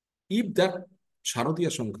if that Sharadiya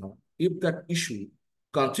Shankha, if that issue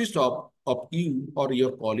consists of you or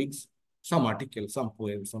your colleagues, some article, some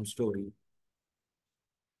poem, some story,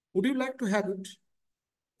 would you like to have it?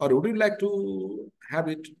 Or would you like to have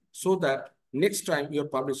it so that next time your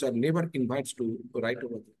publisher never invites to write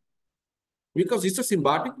over there? Because it's a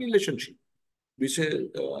symbiotic relationship. We say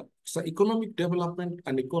so economic development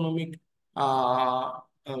and economic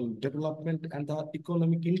development and the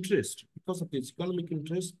economic interest. Because of this economic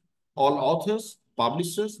interest, all authors,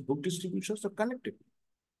 publishers, book distributors are connected.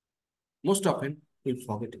 Most often, we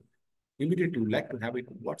forget it. Immediately, we like to have it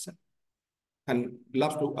on WhatsApp and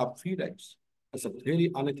love to up free rights. That's a very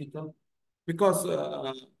unethical, because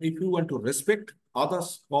if you want to respect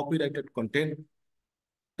others' copyrighted content,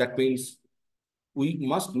 That means we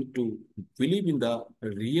must need to believe in the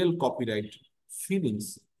real copyright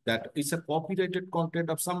feelings, that it's a copyrighted content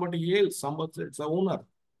of somebody else, somebody, it's the owner.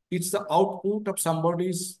 It's the output of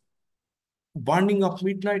somebody's burning of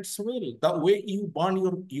midnight soil. The way you burn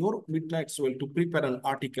your midnight soil to prepare an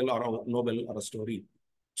article or a novel or a story.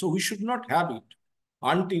 So we should not have it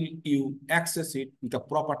until you access it with the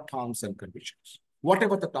proper terms and conditions.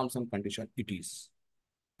 Whatever the terms and condition it is.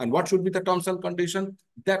 And what should be the terms and condition?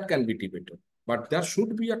 That can be debated. But there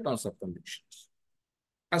should be a terms and conditions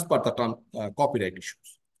as per the term copyright issues.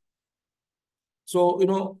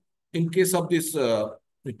 So, in case of this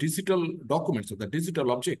digital documents or the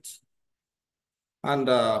digital objects, and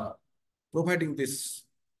providing this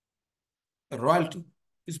royalty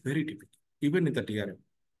is very difficult, even in the DRM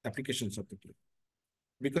applications of the DRM.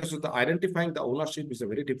 Because of the identifying the ownership is a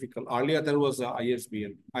very difficult. Earlier, there was a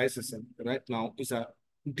ISBN, ISSN. Right now, is a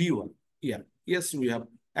D1. Yeah. Yes, we have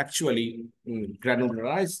actually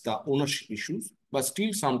granularized the ownership issues, but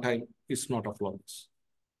still sometimes it's not a flawless.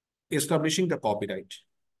 Establishing the copyright.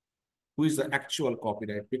 Who is the actual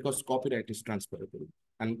copyright? Because copyright is transferable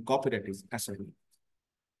and copyright is assigned.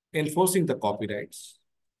 Enforcing the copyrights,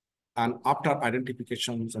 and after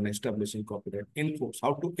identifications and establishing copyright,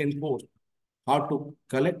 how to enforce, how to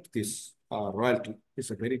collect this royalty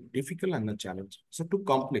is a very difficult and a challenge. So too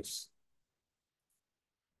complex.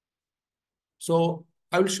 So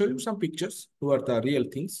I will show you some pictures who are the real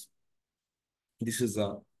things. This is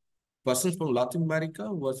a person from Latin America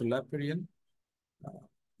who was a librarian.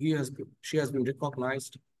 She has been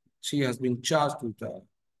recognized. She has been charged with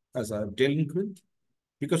as a delinquent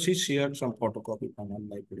because she shared some photocopy from her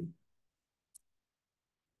library.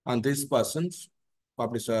 And these persons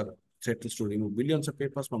published are threatened to remove billions of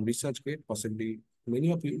papers from ResearchGate. Possibly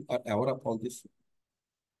many of you are aware of all this.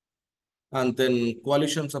 And then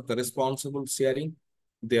coalitions of the responsible sharing.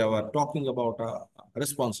 They are talking about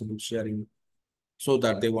responsible sharing so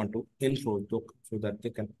that they want to enforce, so that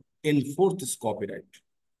they can enforce this copyright.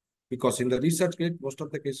 Because in the ResearchGate, most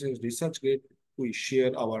of the cases, ResearchGate, we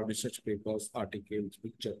share our research papers, articles,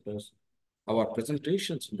 chapters, our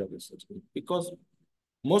presentations in the ResearchGate. Because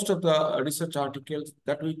most of the research articles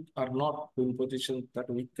that we are not in position that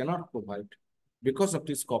we cannot provide because of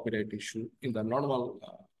this copyright issue in the normal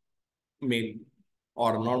mail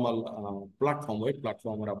or normal platform, web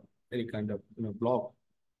platform, or any kind of blog.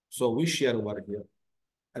 So we share over here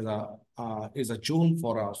as a zone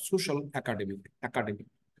for a social academic,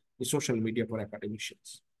 the social media for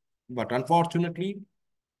academicians. But unfortunately,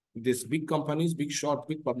 these big companies, big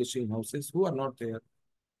publishing houses who are not there,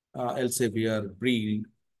 Elsevier, Brill,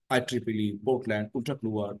 IEEE, Portland,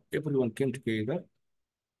 Ultrafluor, everyone came together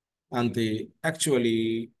and they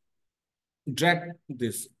actually dragged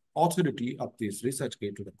this authority of this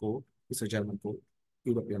ResearchGate to the court. It's a German court,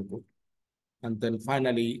 European court. And then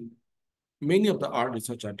finally, many of the art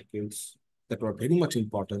research articles that were very much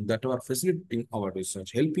important, that were facilitating our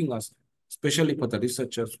research, helping us, especially for the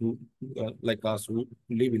researchers who, like us, who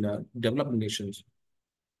live in developing nations,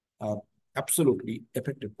 are absolutely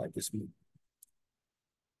affected by this move.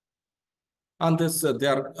 And this, they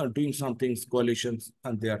are doing some things, coalitions,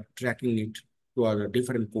 and they are tracking it to our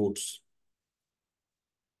different courts.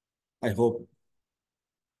 I hope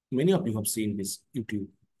many of you have seen this YouTube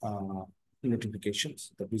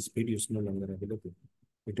notifications that this video is no longer available.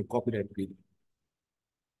 It's a copyright video.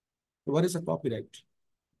 What is a copyright?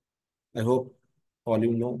 I hope all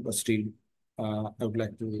you know, but still, I would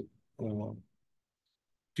like to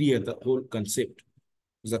clear the whole concept.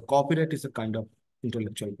 The copyright is a kind of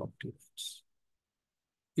intellectual property rights.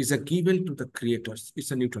 Is a given to the creators. It's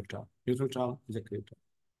a neutral term. Neutral term is a creator.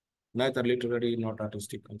 Neither literary nor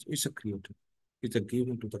artistic. It's a creator. It's a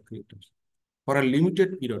given to the creators for a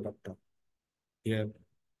limited period of time. Here,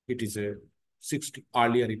 it is a 60.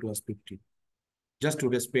 Earlier, it was 50. Just to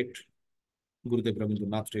respect Gurudev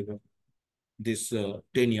Rabindranath Tagore, this 10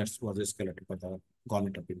 years was escalated by the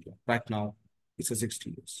government of India. Right now, it's a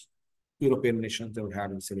 60 years. European nations, they would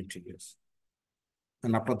have in 70 years.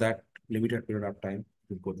 And after that, limited period of time,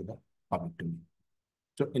 will go to the public domain.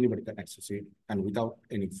 So anybody can access it and without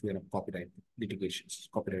any fear of copyright litigations,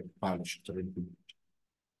 copyright violations or anything.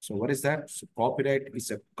 So what is that? So copyright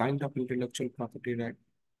is a kind of intellectual property right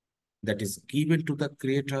that is given to the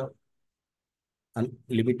creator and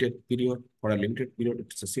limited period. For a limited period,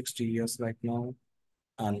 it's a 60 years right now.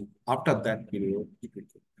 And after that period, it will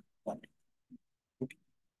go. Okay.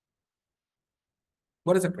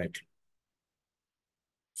 What is the criteria?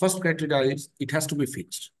 First criteria is it has to be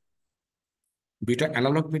fixed. Be it an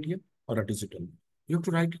analog media or a digital. You have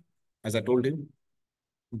to write, as I told him,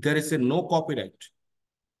 there is a no copyright,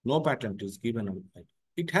 no patent is given on it.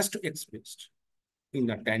 it has to exist in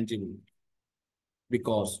a tangible,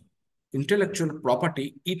 because intellectual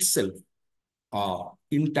property itself are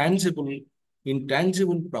intangible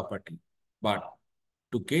property. But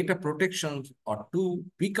to get a protection or to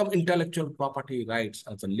become intellectual property rights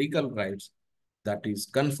as a legal rights that is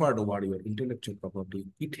conferred over your intellectual property,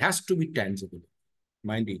 it has to be tangible.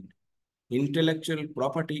 Mind it, intellectual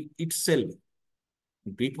property itself,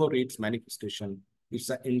 before its manifestation, it's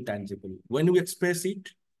an intangible. When we express it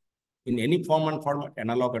in any form and format,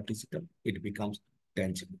 analog or digital, it becomes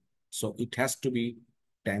tangible. So it has to be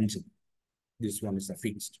tangible. This one is a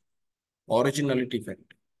fixed. Originality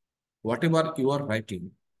factor. Whatever you are writing,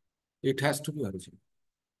 it has to be original.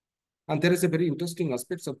 And there is a very interesting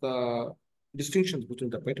aspects of the distinctions between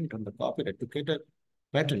the patent and the copyright. To get a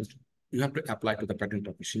patent, you have to apply to the patent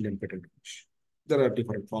office, Indian Patent Office. There are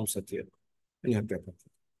different forms of there, and you have to apply.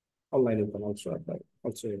 Online you can also apply,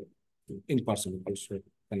 also in person you also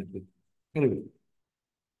can apply. Anyway,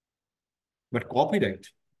 but copyright,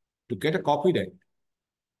 to get a copyright,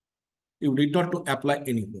 you need not to apply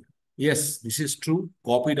anywhere. Yes, this is true.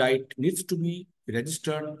 Copyright needs to be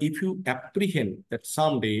registered if you apprehend that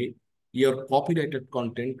someday your copyrighted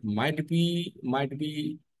content might be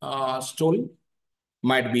stolen,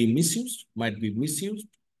 might be misused, might be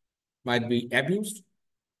abused.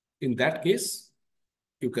 In that case,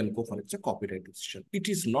 you can go for a copyright decision. It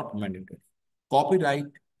is not mandatory. Copyright,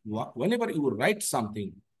 whenever you write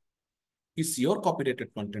something, is your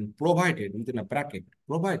copyrighted content, provided within a bracket,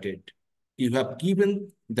 provided you have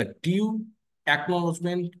given the due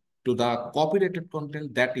acknowledgement to the copyrighted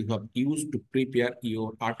content that you have used to prepare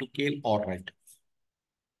your article or write.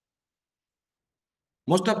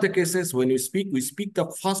 Most of the cases, when we speak the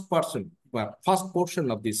first person, first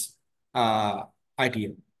portion of this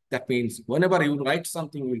idea. That means whenever you write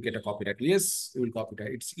something, you will get a copyright. Yes, you will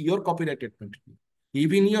copyright. It's your copyrighted content.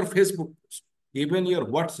 Even your Facebook post, even your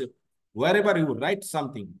WhatsApp, wherever you write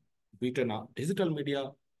something, be it in a digital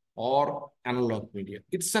media or analog media,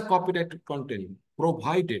 it's a copyrighted content,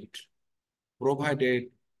 provided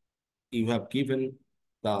you have given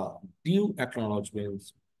the due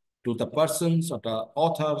acknowledgements to the persons or the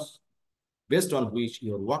authors based on which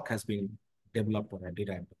your work has been developed or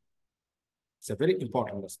derived. It's a very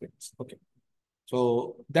important aspect. Okay.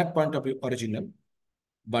 So that point of view, original.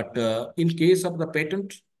 But in case of the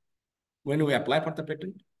patent, when we apply for the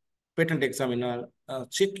patent examiner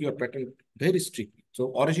check your patent very strictly.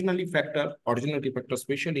 So originality factor,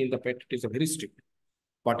 especially in the patent, is a very strict.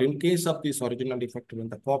 But in case of this originality factor in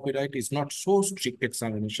the copyright is not so strict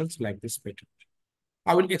examinations like this patent.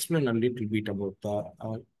 I will explain a little bit about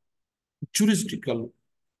the juridical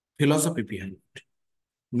philosophy behind it.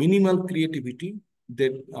 Minimal creativity,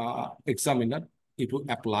 then examiner, if you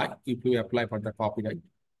apply for the copyright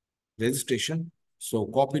registration, so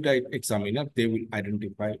copyright examiner, they will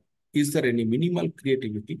identify, is there any minimal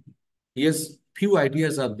creativity? Yes, few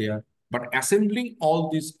ideas are there, but assembling all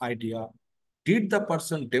these ideas, did the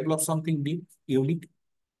person develop something new, unique?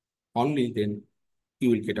 Only then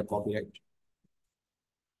you will get a copyright.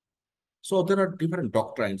 So there are different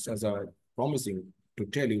doctrines, as I promising to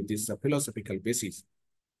tell you this philosophical basis.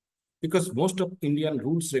 Because most of Indian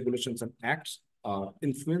rules, regulations, and acts are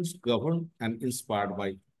influenced, governed, and inspired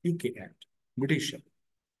by UK Act, British Act.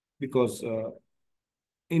 Because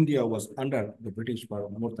India was under the British for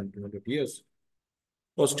more than 200 years.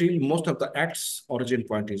 So still, most of the acts' origin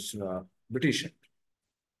point is British Act.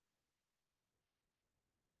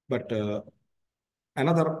 But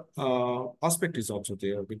another aspect is also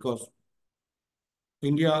there, because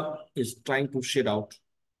India is trying to shed out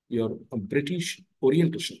your British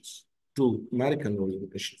orientations to American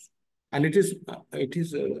orientations. And it is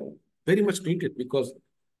very much needed, because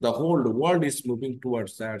the whole world is moving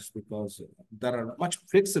towards that, because there are much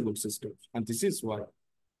flexible systems. And this is why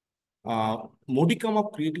modicum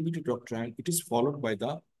of creativity doctrine, it is followed by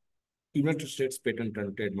the United States Patent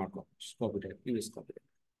and Trademark Office, copyright, US copyright.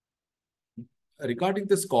 Regarding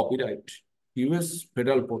this copyright, US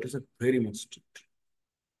federal court is very much strict.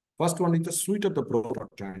 First one is the suite of the Pro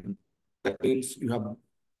doctrine. That means you have,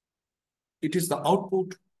 it is the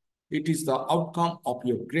output, it is the outcome of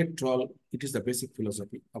your great trial. It is the basic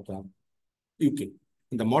philosophy of the UK.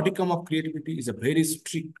 And the modicum of creativity is a very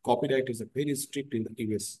strict, copyright is a very strict in the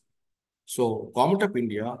US. So Government of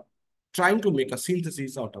India trying to make a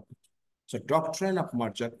synthesis out of it. So doctrine of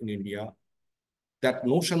merger in India, that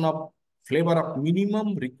notion of flavor of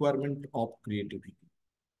minimum requirement of creativity.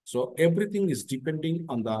 So everything is depending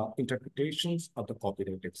on the interpretations of the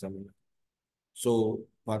copyright examiner. So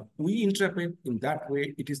but we interpret in that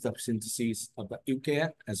way, it is the synthesis of the UK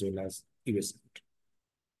Act as well as US Act.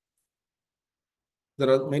 There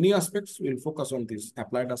are many aspects. We'll focus on these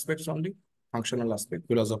applied aspects only, functional aspect,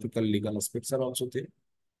 philosophical, legal aspects are also there.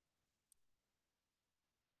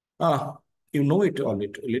 You know it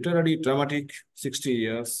already. Literary, dramatic, 60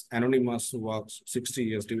 years. Anonymous works, 60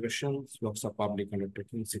 years duration. Works of public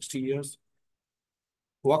undertaking, 60 years.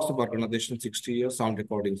 Works of organization, 60 years. Sound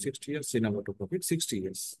recording, 60 years. Cinematography, 60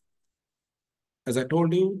 years. As I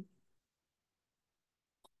told you,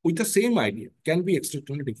 with the same idea, can be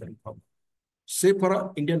extremely different from. Say for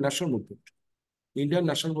a Indian national movement. Indian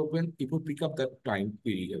national movement, if you pick up that time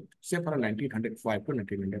period, say for 1905 to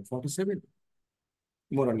 1947,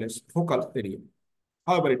 more or less, focal area.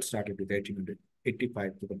 However, it started with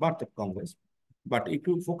 1885 to the birth of Congress. But if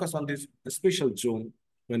you focus on this special zone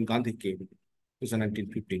when Gandhi came, it was in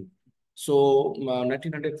 1915. So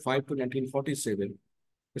 1905 to 1947,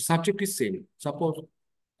 the subject is same. Suppose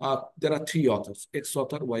there are three authors, X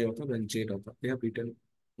author, Y author, and Z author. They have written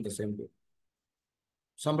in the same way.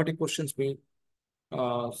 Somebody questions me,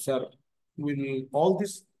 sir, will all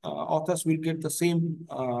these authors will get the same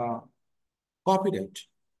copyright?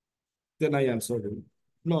 Then I answered him,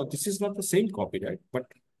 no, this is not the same copyright, but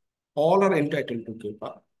all are entitled to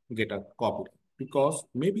get a copyright because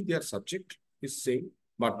maybe their subject is same,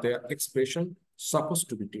 but their expression supposed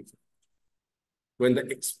to be different. When the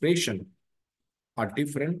expression are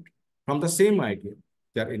different from the same idea,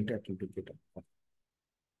 they are entitled to get a copyright.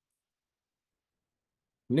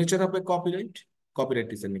 Nature of a copyright, copyright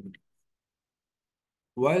is a negative.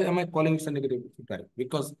 Why am I calling it a negative type?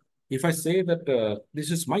 Because if I say that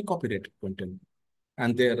this is my copyright content,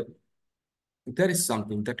 and there is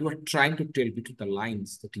something that you are trying to tell between the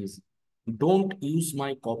lines, that is, don't use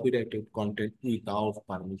my copyrighted content without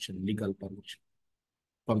permission, legal permission.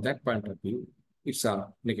 From that point of view, it's a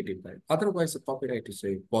negative right. Otherwise, a copyright is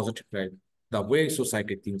a positive right. The way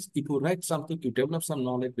society thinks, if you write something, you develop some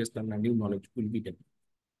knowledge based on a new knowledge will be developed.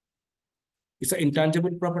 It's an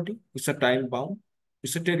intangible property. It's a time bound.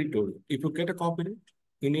 It's a territory. If you get a copyright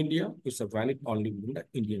in India, it's a valid only in the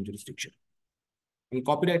Indian jurisdiction. And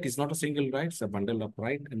copyright is not a single right, it's a bundle of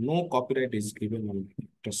right, and no copyright is given on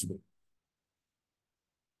trustable.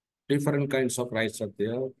 Different kinds of rights are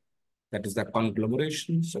there. That is the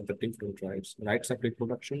conglomerations of the different rights. Rights of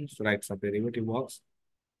reproductions, rights of derivative works,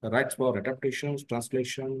 the rights for adaptations,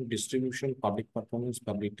 translation, distribution, public performance,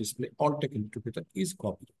 public display, all taken together is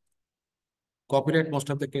copyright. Copyright, most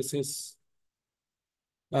of the cases,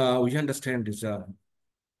 we understand is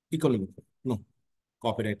economic. No,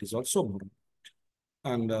 copyright is also moral.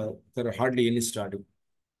 And there are hardly any study.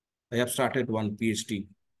 I have started one PhD,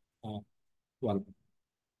 one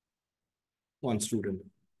student.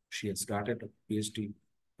 She has started a PhD.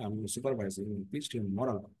 I'm supervising a PhD in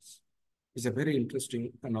moral rights. It's a very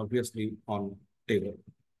interesting and obviously on Tagore.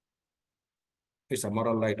 It's a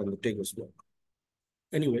moral right on the Tagore's work.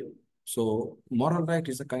 Anyway, so moral right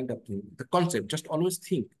is a kind of thing. The concept, just always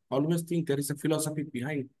think there is a philosophy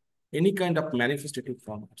behind any kind of manifestative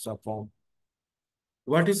form.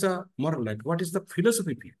 What is a moral right? What is the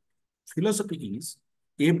philosophy behind? Philosophy is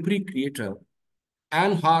every creator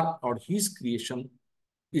and her or his creation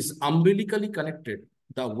is umbilically connected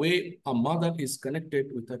the way a mother is connected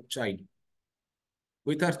with her child.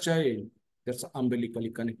 With her child, that's umbilically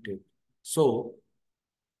connected. So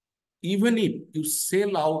even if you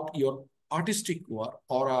sell out your artistic work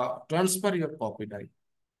or transfer your copyright,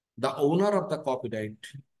 the owner of the copyright,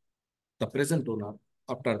 the present owner,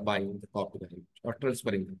 after buying the copyright or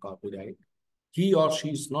transferring the copyright, he or she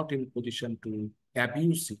is not in position to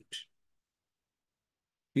abuse it.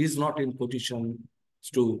 He is not in position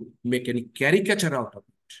to make any caricature out of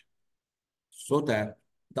it, so that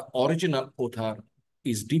the original author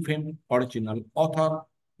is defamed, original author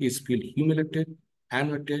is feel humiliated,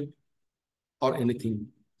 annotated, or anything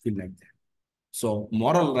feel like that. So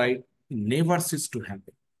moral right never ceases to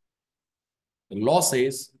happen. The law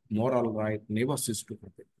says moral right never ceases to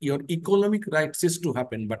happen. Your economic right ceases to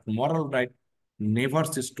happen, but moral right never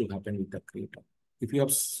ceases to happen with the creator. If you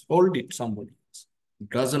have sold it somebody else, it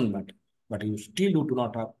doesn't matter. But you still do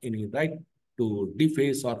not have any right to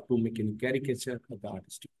deface or to make any caricature of the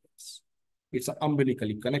artistic works. It's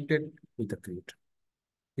umbilically connected with the creator.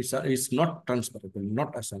 It's not transferable,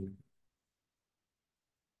 not assignable.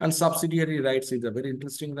 And subsidiary rights is a very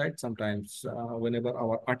interesting right. Sometimes whenever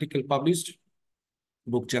our article published,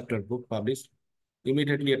 book chapter book published,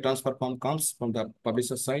 immediately a transfer form comes from the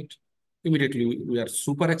publisher site. Immediately we are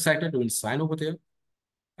super excited, we will sign over there.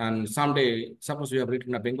 And someday, suppose we have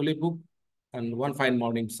written a Bengali book, and one fine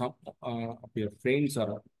morning, some of your friends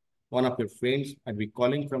or one of your friends might be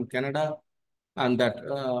calling from Canada, and that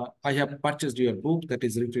I have purchased your book that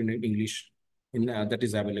is written in English, that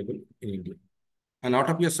is available in India. And out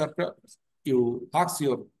of your surprise, you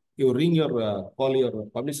ring call your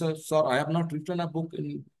publisher, sir, I have not written a book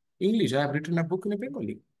in English. I have written a book in a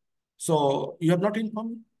Bengali. So you have not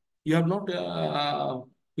informed me. You have not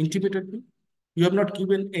intimated me. You have not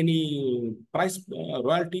given any price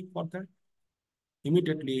royalty for that.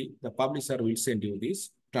 Immediately the publisher will send you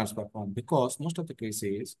this transfer form, because most of the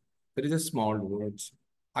cases there is a small words.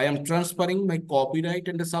 I am transferring my copyright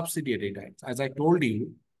and the subsidiary rights. As I told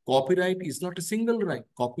you, copyright is not a single right.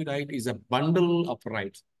 Copyright is a bundle of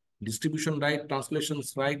rights. Distribution right,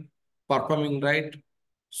 translations right, performing right,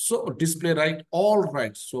 so display right, all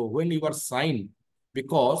rights. So when you are signed,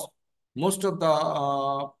 because most of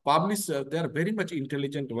the publishers, they are very much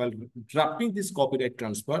intelligent while drafting this copyright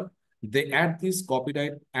transfer, they add this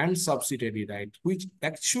copyright and subsidiary right, which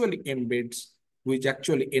actually embeds, which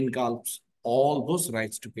actually engulfs all those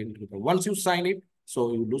rights together. Once you sign it,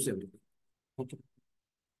 so you lose everything. Okay.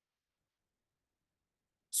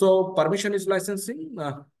 So permission is licensing.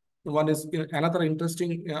 One is another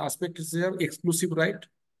interesting aspect is here, exclusive right.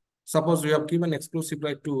 Suppose you have given exclusive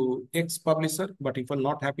right to X publisher, but if you're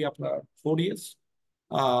not happy after 4 years,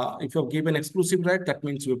 if you have given exclusive right, that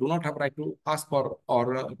means you do not have right to ask for,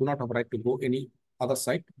 or do not have right to go any other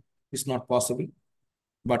site. It's not possible.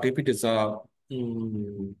 But if it is a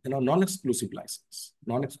non-exclusive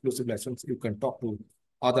license, you can talk to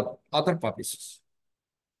other publishers.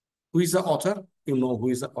 Who is the author? You know who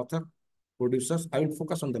is the author. Producers. I will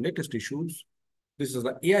focus on the latest issues. This is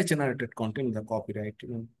the AI generated content in the copyright.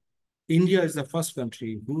 India is the first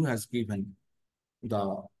country who has given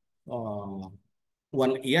the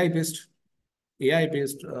one AI-based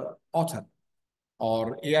author,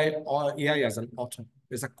 or AI as an author,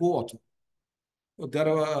 as a co-author. There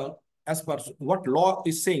are, as per what law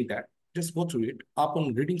is saying that, just go through it.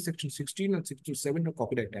 Upon reading section 16 and 67 of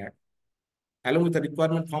Copyright Act, along with the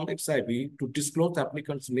requirement from XIB to disclose the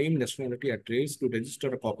applicant's name, nationality, address to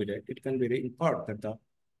register a copyright, it can be inferred that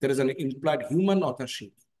there is an implied human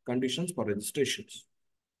authorship conditions for registrations.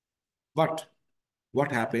 But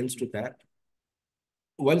what happens to that?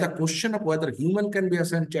 While the question of whether human can be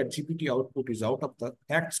assigned ChatGPT output is out of the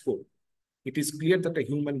Act scope, it is clear that a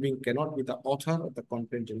human being cannot be the author of the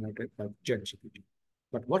content generated by ChatGPT.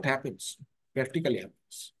 But what happens? Practically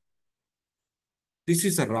happens. This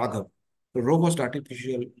is a rather robust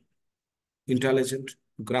artificial intelligent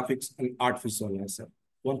graphics and art visualizer.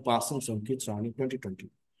 One person from Kids in 2020.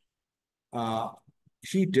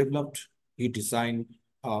 He designed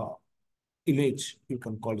image, you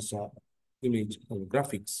can call it image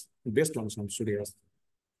graphics based on some studios.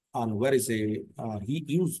 And where is he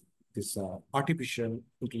used this artificial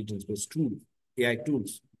intelligence-based tool, AI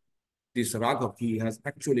tools. This Raghav, he has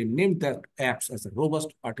actually named that apps as a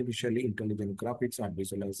robust artificially intelligent graphics art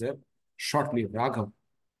visualizer, shortly Raghav.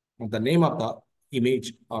 And the name of the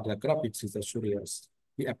image or the graphics is the Suryas.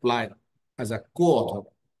 He applied as a co-author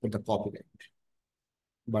for the copyright.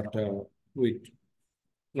 But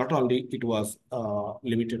not only it was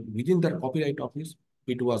limited within the Copyright Office,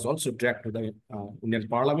 it was also dragged to the Indian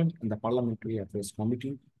Parliament and the Parliamentary Affairs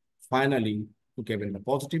Committee. Finally, given the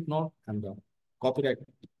positive note, and the Copyright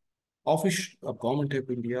Office of Government of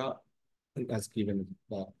India has given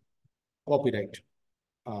the copyright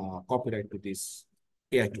to these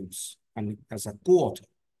AI tools, and as a co-author.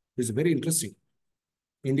 It's very interesting.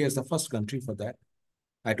 India is the first country for that.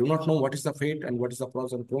 I do not know what is the fate and what is the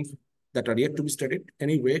pros and cons that are yet to be studied.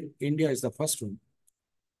 Anyway, India is the first one.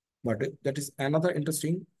 But that is another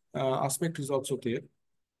interesting aspect is also there.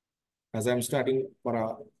 As I'm starting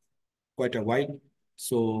for quite a while.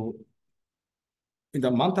 So in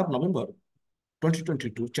the month of November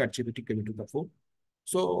 2022, ChatGPT came into the fore.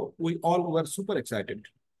 So we all were super excited.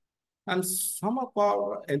 And some of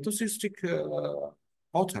our enthusiastic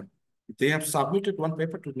authors, they have submitted one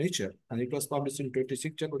paper to Nature, and it was published in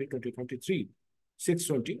 26 January 2023,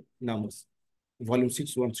 620 numbers, volume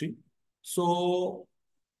 613. So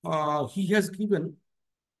he has given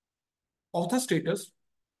author status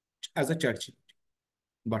as a ChatGPT,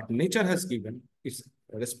 but Nature has given its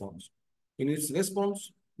response. In its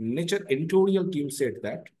response, Nature editorial team said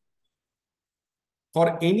that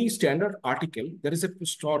for any standard article, there is a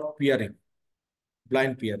short peer review,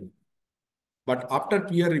 blind peer review. But after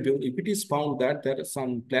peer review, if it is found that there are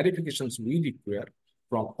some clarifications we require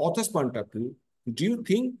from author's point of view, do you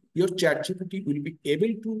think your ChatGPT will be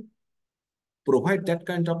able to provide that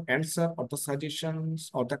kind of answer or the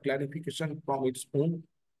suggestions or the clarification from its own?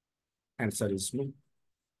 Answer is no.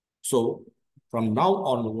 So from now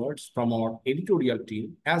onwards, from our editorial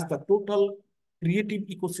team, as the total creative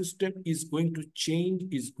ecosystem is going to change,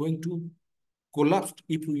 is going to collapse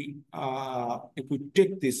if we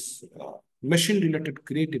take this machine-related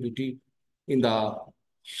creativity in the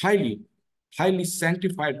highly, highly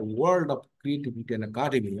sanctified world of creativity and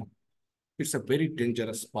academia, it's a very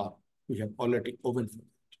dangerous path we have already opened for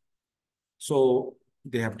it. So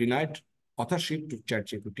they have denied authorship to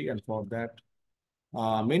ChatGPT, and for that,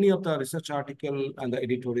 many of the research article and the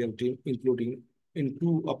editorial team, including in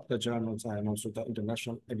two of the journals and also the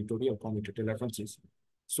International Editorial Committee references.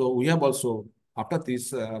 So we have also, after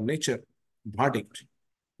this nature verdict,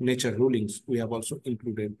 nature rulings, we have also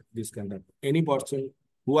included this kind of any person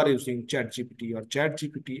who are using ChatGPT or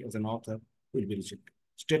ChatGPT as an author will be rejected.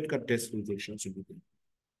 State cut test rejections will be there.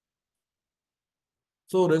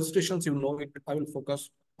 So registrations, you know it, I will focus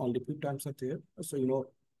on the few times are there. So,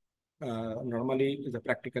 normally,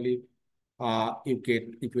 practically,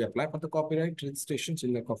 if you apply for the copyright registrations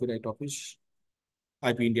in the copyright office,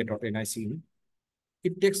 ipindia.nic,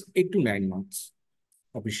 it takes 8 to 9 months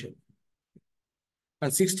officially.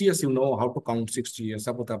 And 60 years, you know how to count 60 years.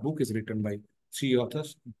 Suppose the book is written by 3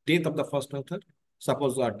 authors, death of the first author.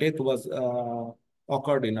 Suppose death was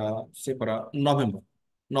occurred in, say, for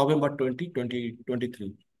November 20,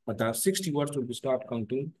 2023. But the 60 words will be start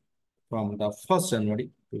counting from the 1st January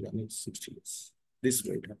to the next 60 years. This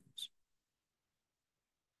way it happens.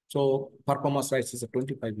 So performance rights is a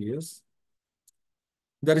 25 years.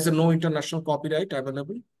 There is no international copyright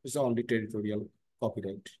available. It's only territorial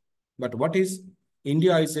copyright. But what is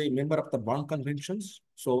India is a member of the Berne Conventions.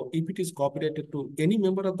 So if it is copyrighted to any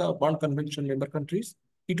member of the Berne Convention member countries,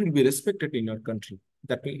 it will be respected in your country.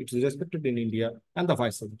 That means it is respected in India and the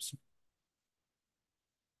vice versa.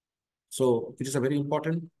 So it is a very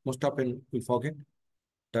important. Most often we forget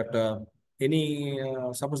that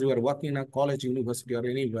suppose you are working in a college, university, or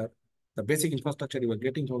anywhere, the basic infrastructure you are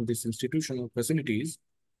getting from these institutional facilities,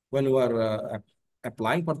 when you are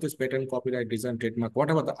applying for this patent, copyright, design, trademark,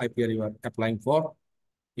 whatever the IPR you are applying for,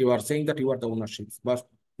 you are saying that you are the ownership, but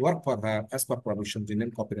work for hire as per provisions in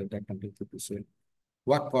Copyright Act 1957.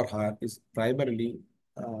 Work for hire is primarily,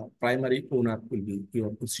 primary owner will be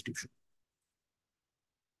your institution.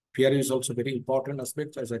 Peer is also very important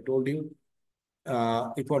aspect, as I told you.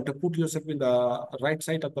 If you want to put yourself in the right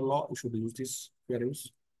side of the law, you should use this peer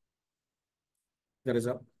use. There is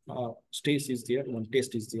a stage is there, one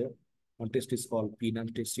test is there. One test is called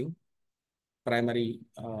PNAM testing. Primary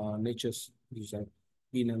natures, these are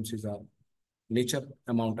PNAMs is a nature,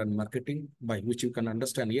 amount, and marketing, by which you can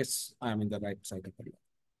understand, yes, I am in the right side of the law.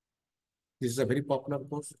 This is a very popular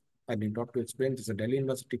course. I need not to explain. This is a Delhi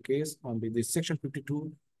University case on this section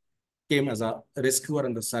 52 came as a rescuer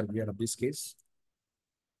and the surveyor of this case.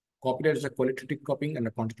 Copyright is a qualitative copying and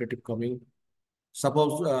a quantitative copying.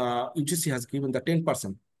 Suppose UGC has given the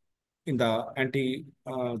 10% in the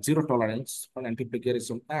anti-zero tolerance or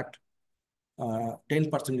anti-plagiarism act.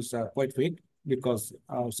 10% is quite vague because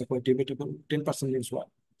it's quite debatable. 10% means what?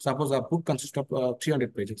 Suppose a book consists of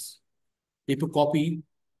 300 pages. If you copy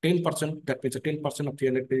 10%, that means 10% of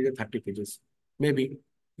 300 pages, 30 pages. Maybe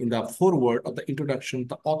in the foreword of the introduction,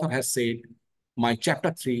 the author has said, my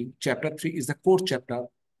chapter 3 is the core chapter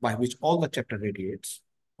by which all the chapter radiates.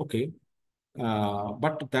 Okay.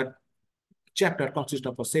 But that chapter consists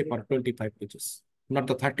of, say, for 25 pages, not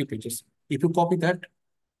the 30 pages. If you copy that,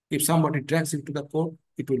 if somebody drags it to the court,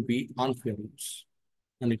 it will be unfair use,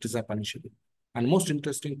 and it is a punishable. And most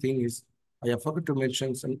interesting thing is, I have forgot to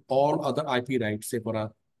mention some all other IP rights, say for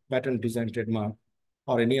a patent, design, trademark,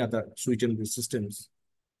 or any other sui generis systems.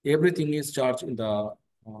 Everything is charged in the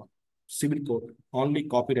civil code. Only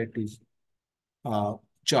copyright is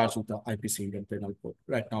charged with the IPC Indian Penal Code.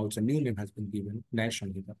 Right now, it's a new name has been given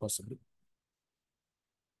nationally, possibly.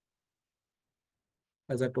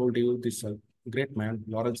 As I told you, this great man,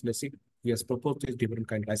 Lawrence Lessig, he has proposed these different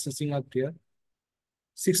kind of licensing out there.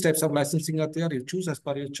 6 types of licensing out there. You choose as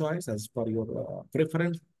per your choice, as per your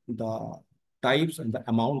preference, the types and the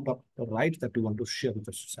amount of rights that you want to share with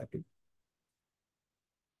the society.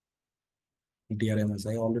 DRM, as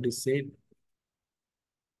I already said.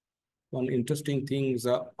 One interesting thing is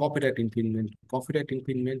copyright infringement. Copyright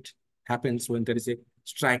infringement happens when there is a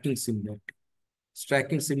striking similarity.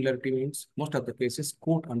 Striking similarity means most of the cases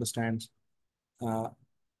court understands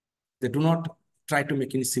they do not try to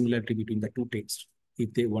make any similarity between the two texts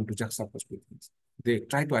if they want to juxtapose two things. They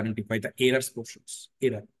try to identify the errors portions.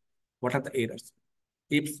 Error. What are the errors?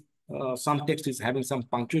 If some text is having some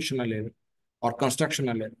punctuational error or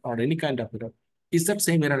constructional error or any kind of error, is that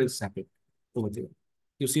same error is happening over there?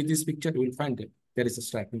 You see this picture, you will find that there is a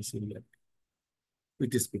striking similarity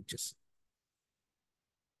with these pictures.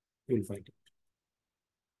 You will find it.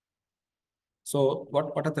 So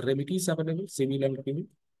what are the remedies available? Civil and criminal.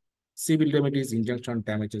 Civil remedies, injunction,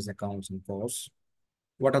 damages, accounts, and costs.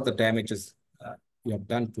 what are the damages you have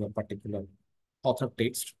done to a particular author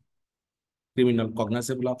text. Criminal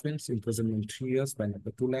cognizable offense, imprisonment 3 years, fine up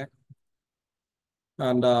to 2 lakh.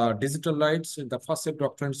 And digital rights in the first set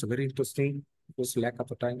doctrine is very interesting. Because lack of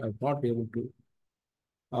the time, I will not be able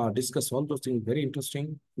to discuss all those things. Very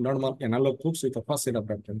interesting. Normal analog books with the first set of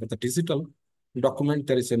doctrine, but the digital document,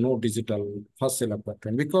 there is a no digital first set of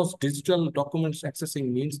doctrine, because digital documents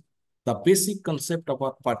accessing means the basic concept of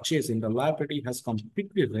our purchase in the library has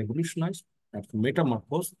completely revolutionized and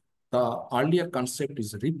metamorphosed. The earlier concept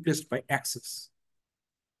is replaced by access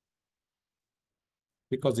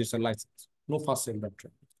because it's a license, no first set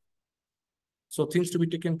doctrine. So things to be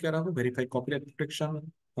taken care of: verify copyright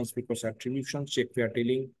protection, conspicuous attribution, check fair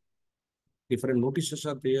dealing, different notices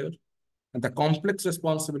are there, and the complex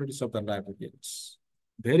responsibilities of the librarians.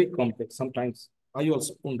 Very complex. Sometimes I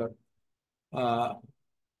also wonder,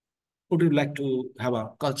 would you like to have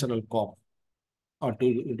a cultural cop, or do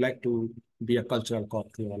you like to be a cultural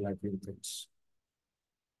cop to your librarians?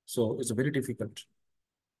 So it's very difficult.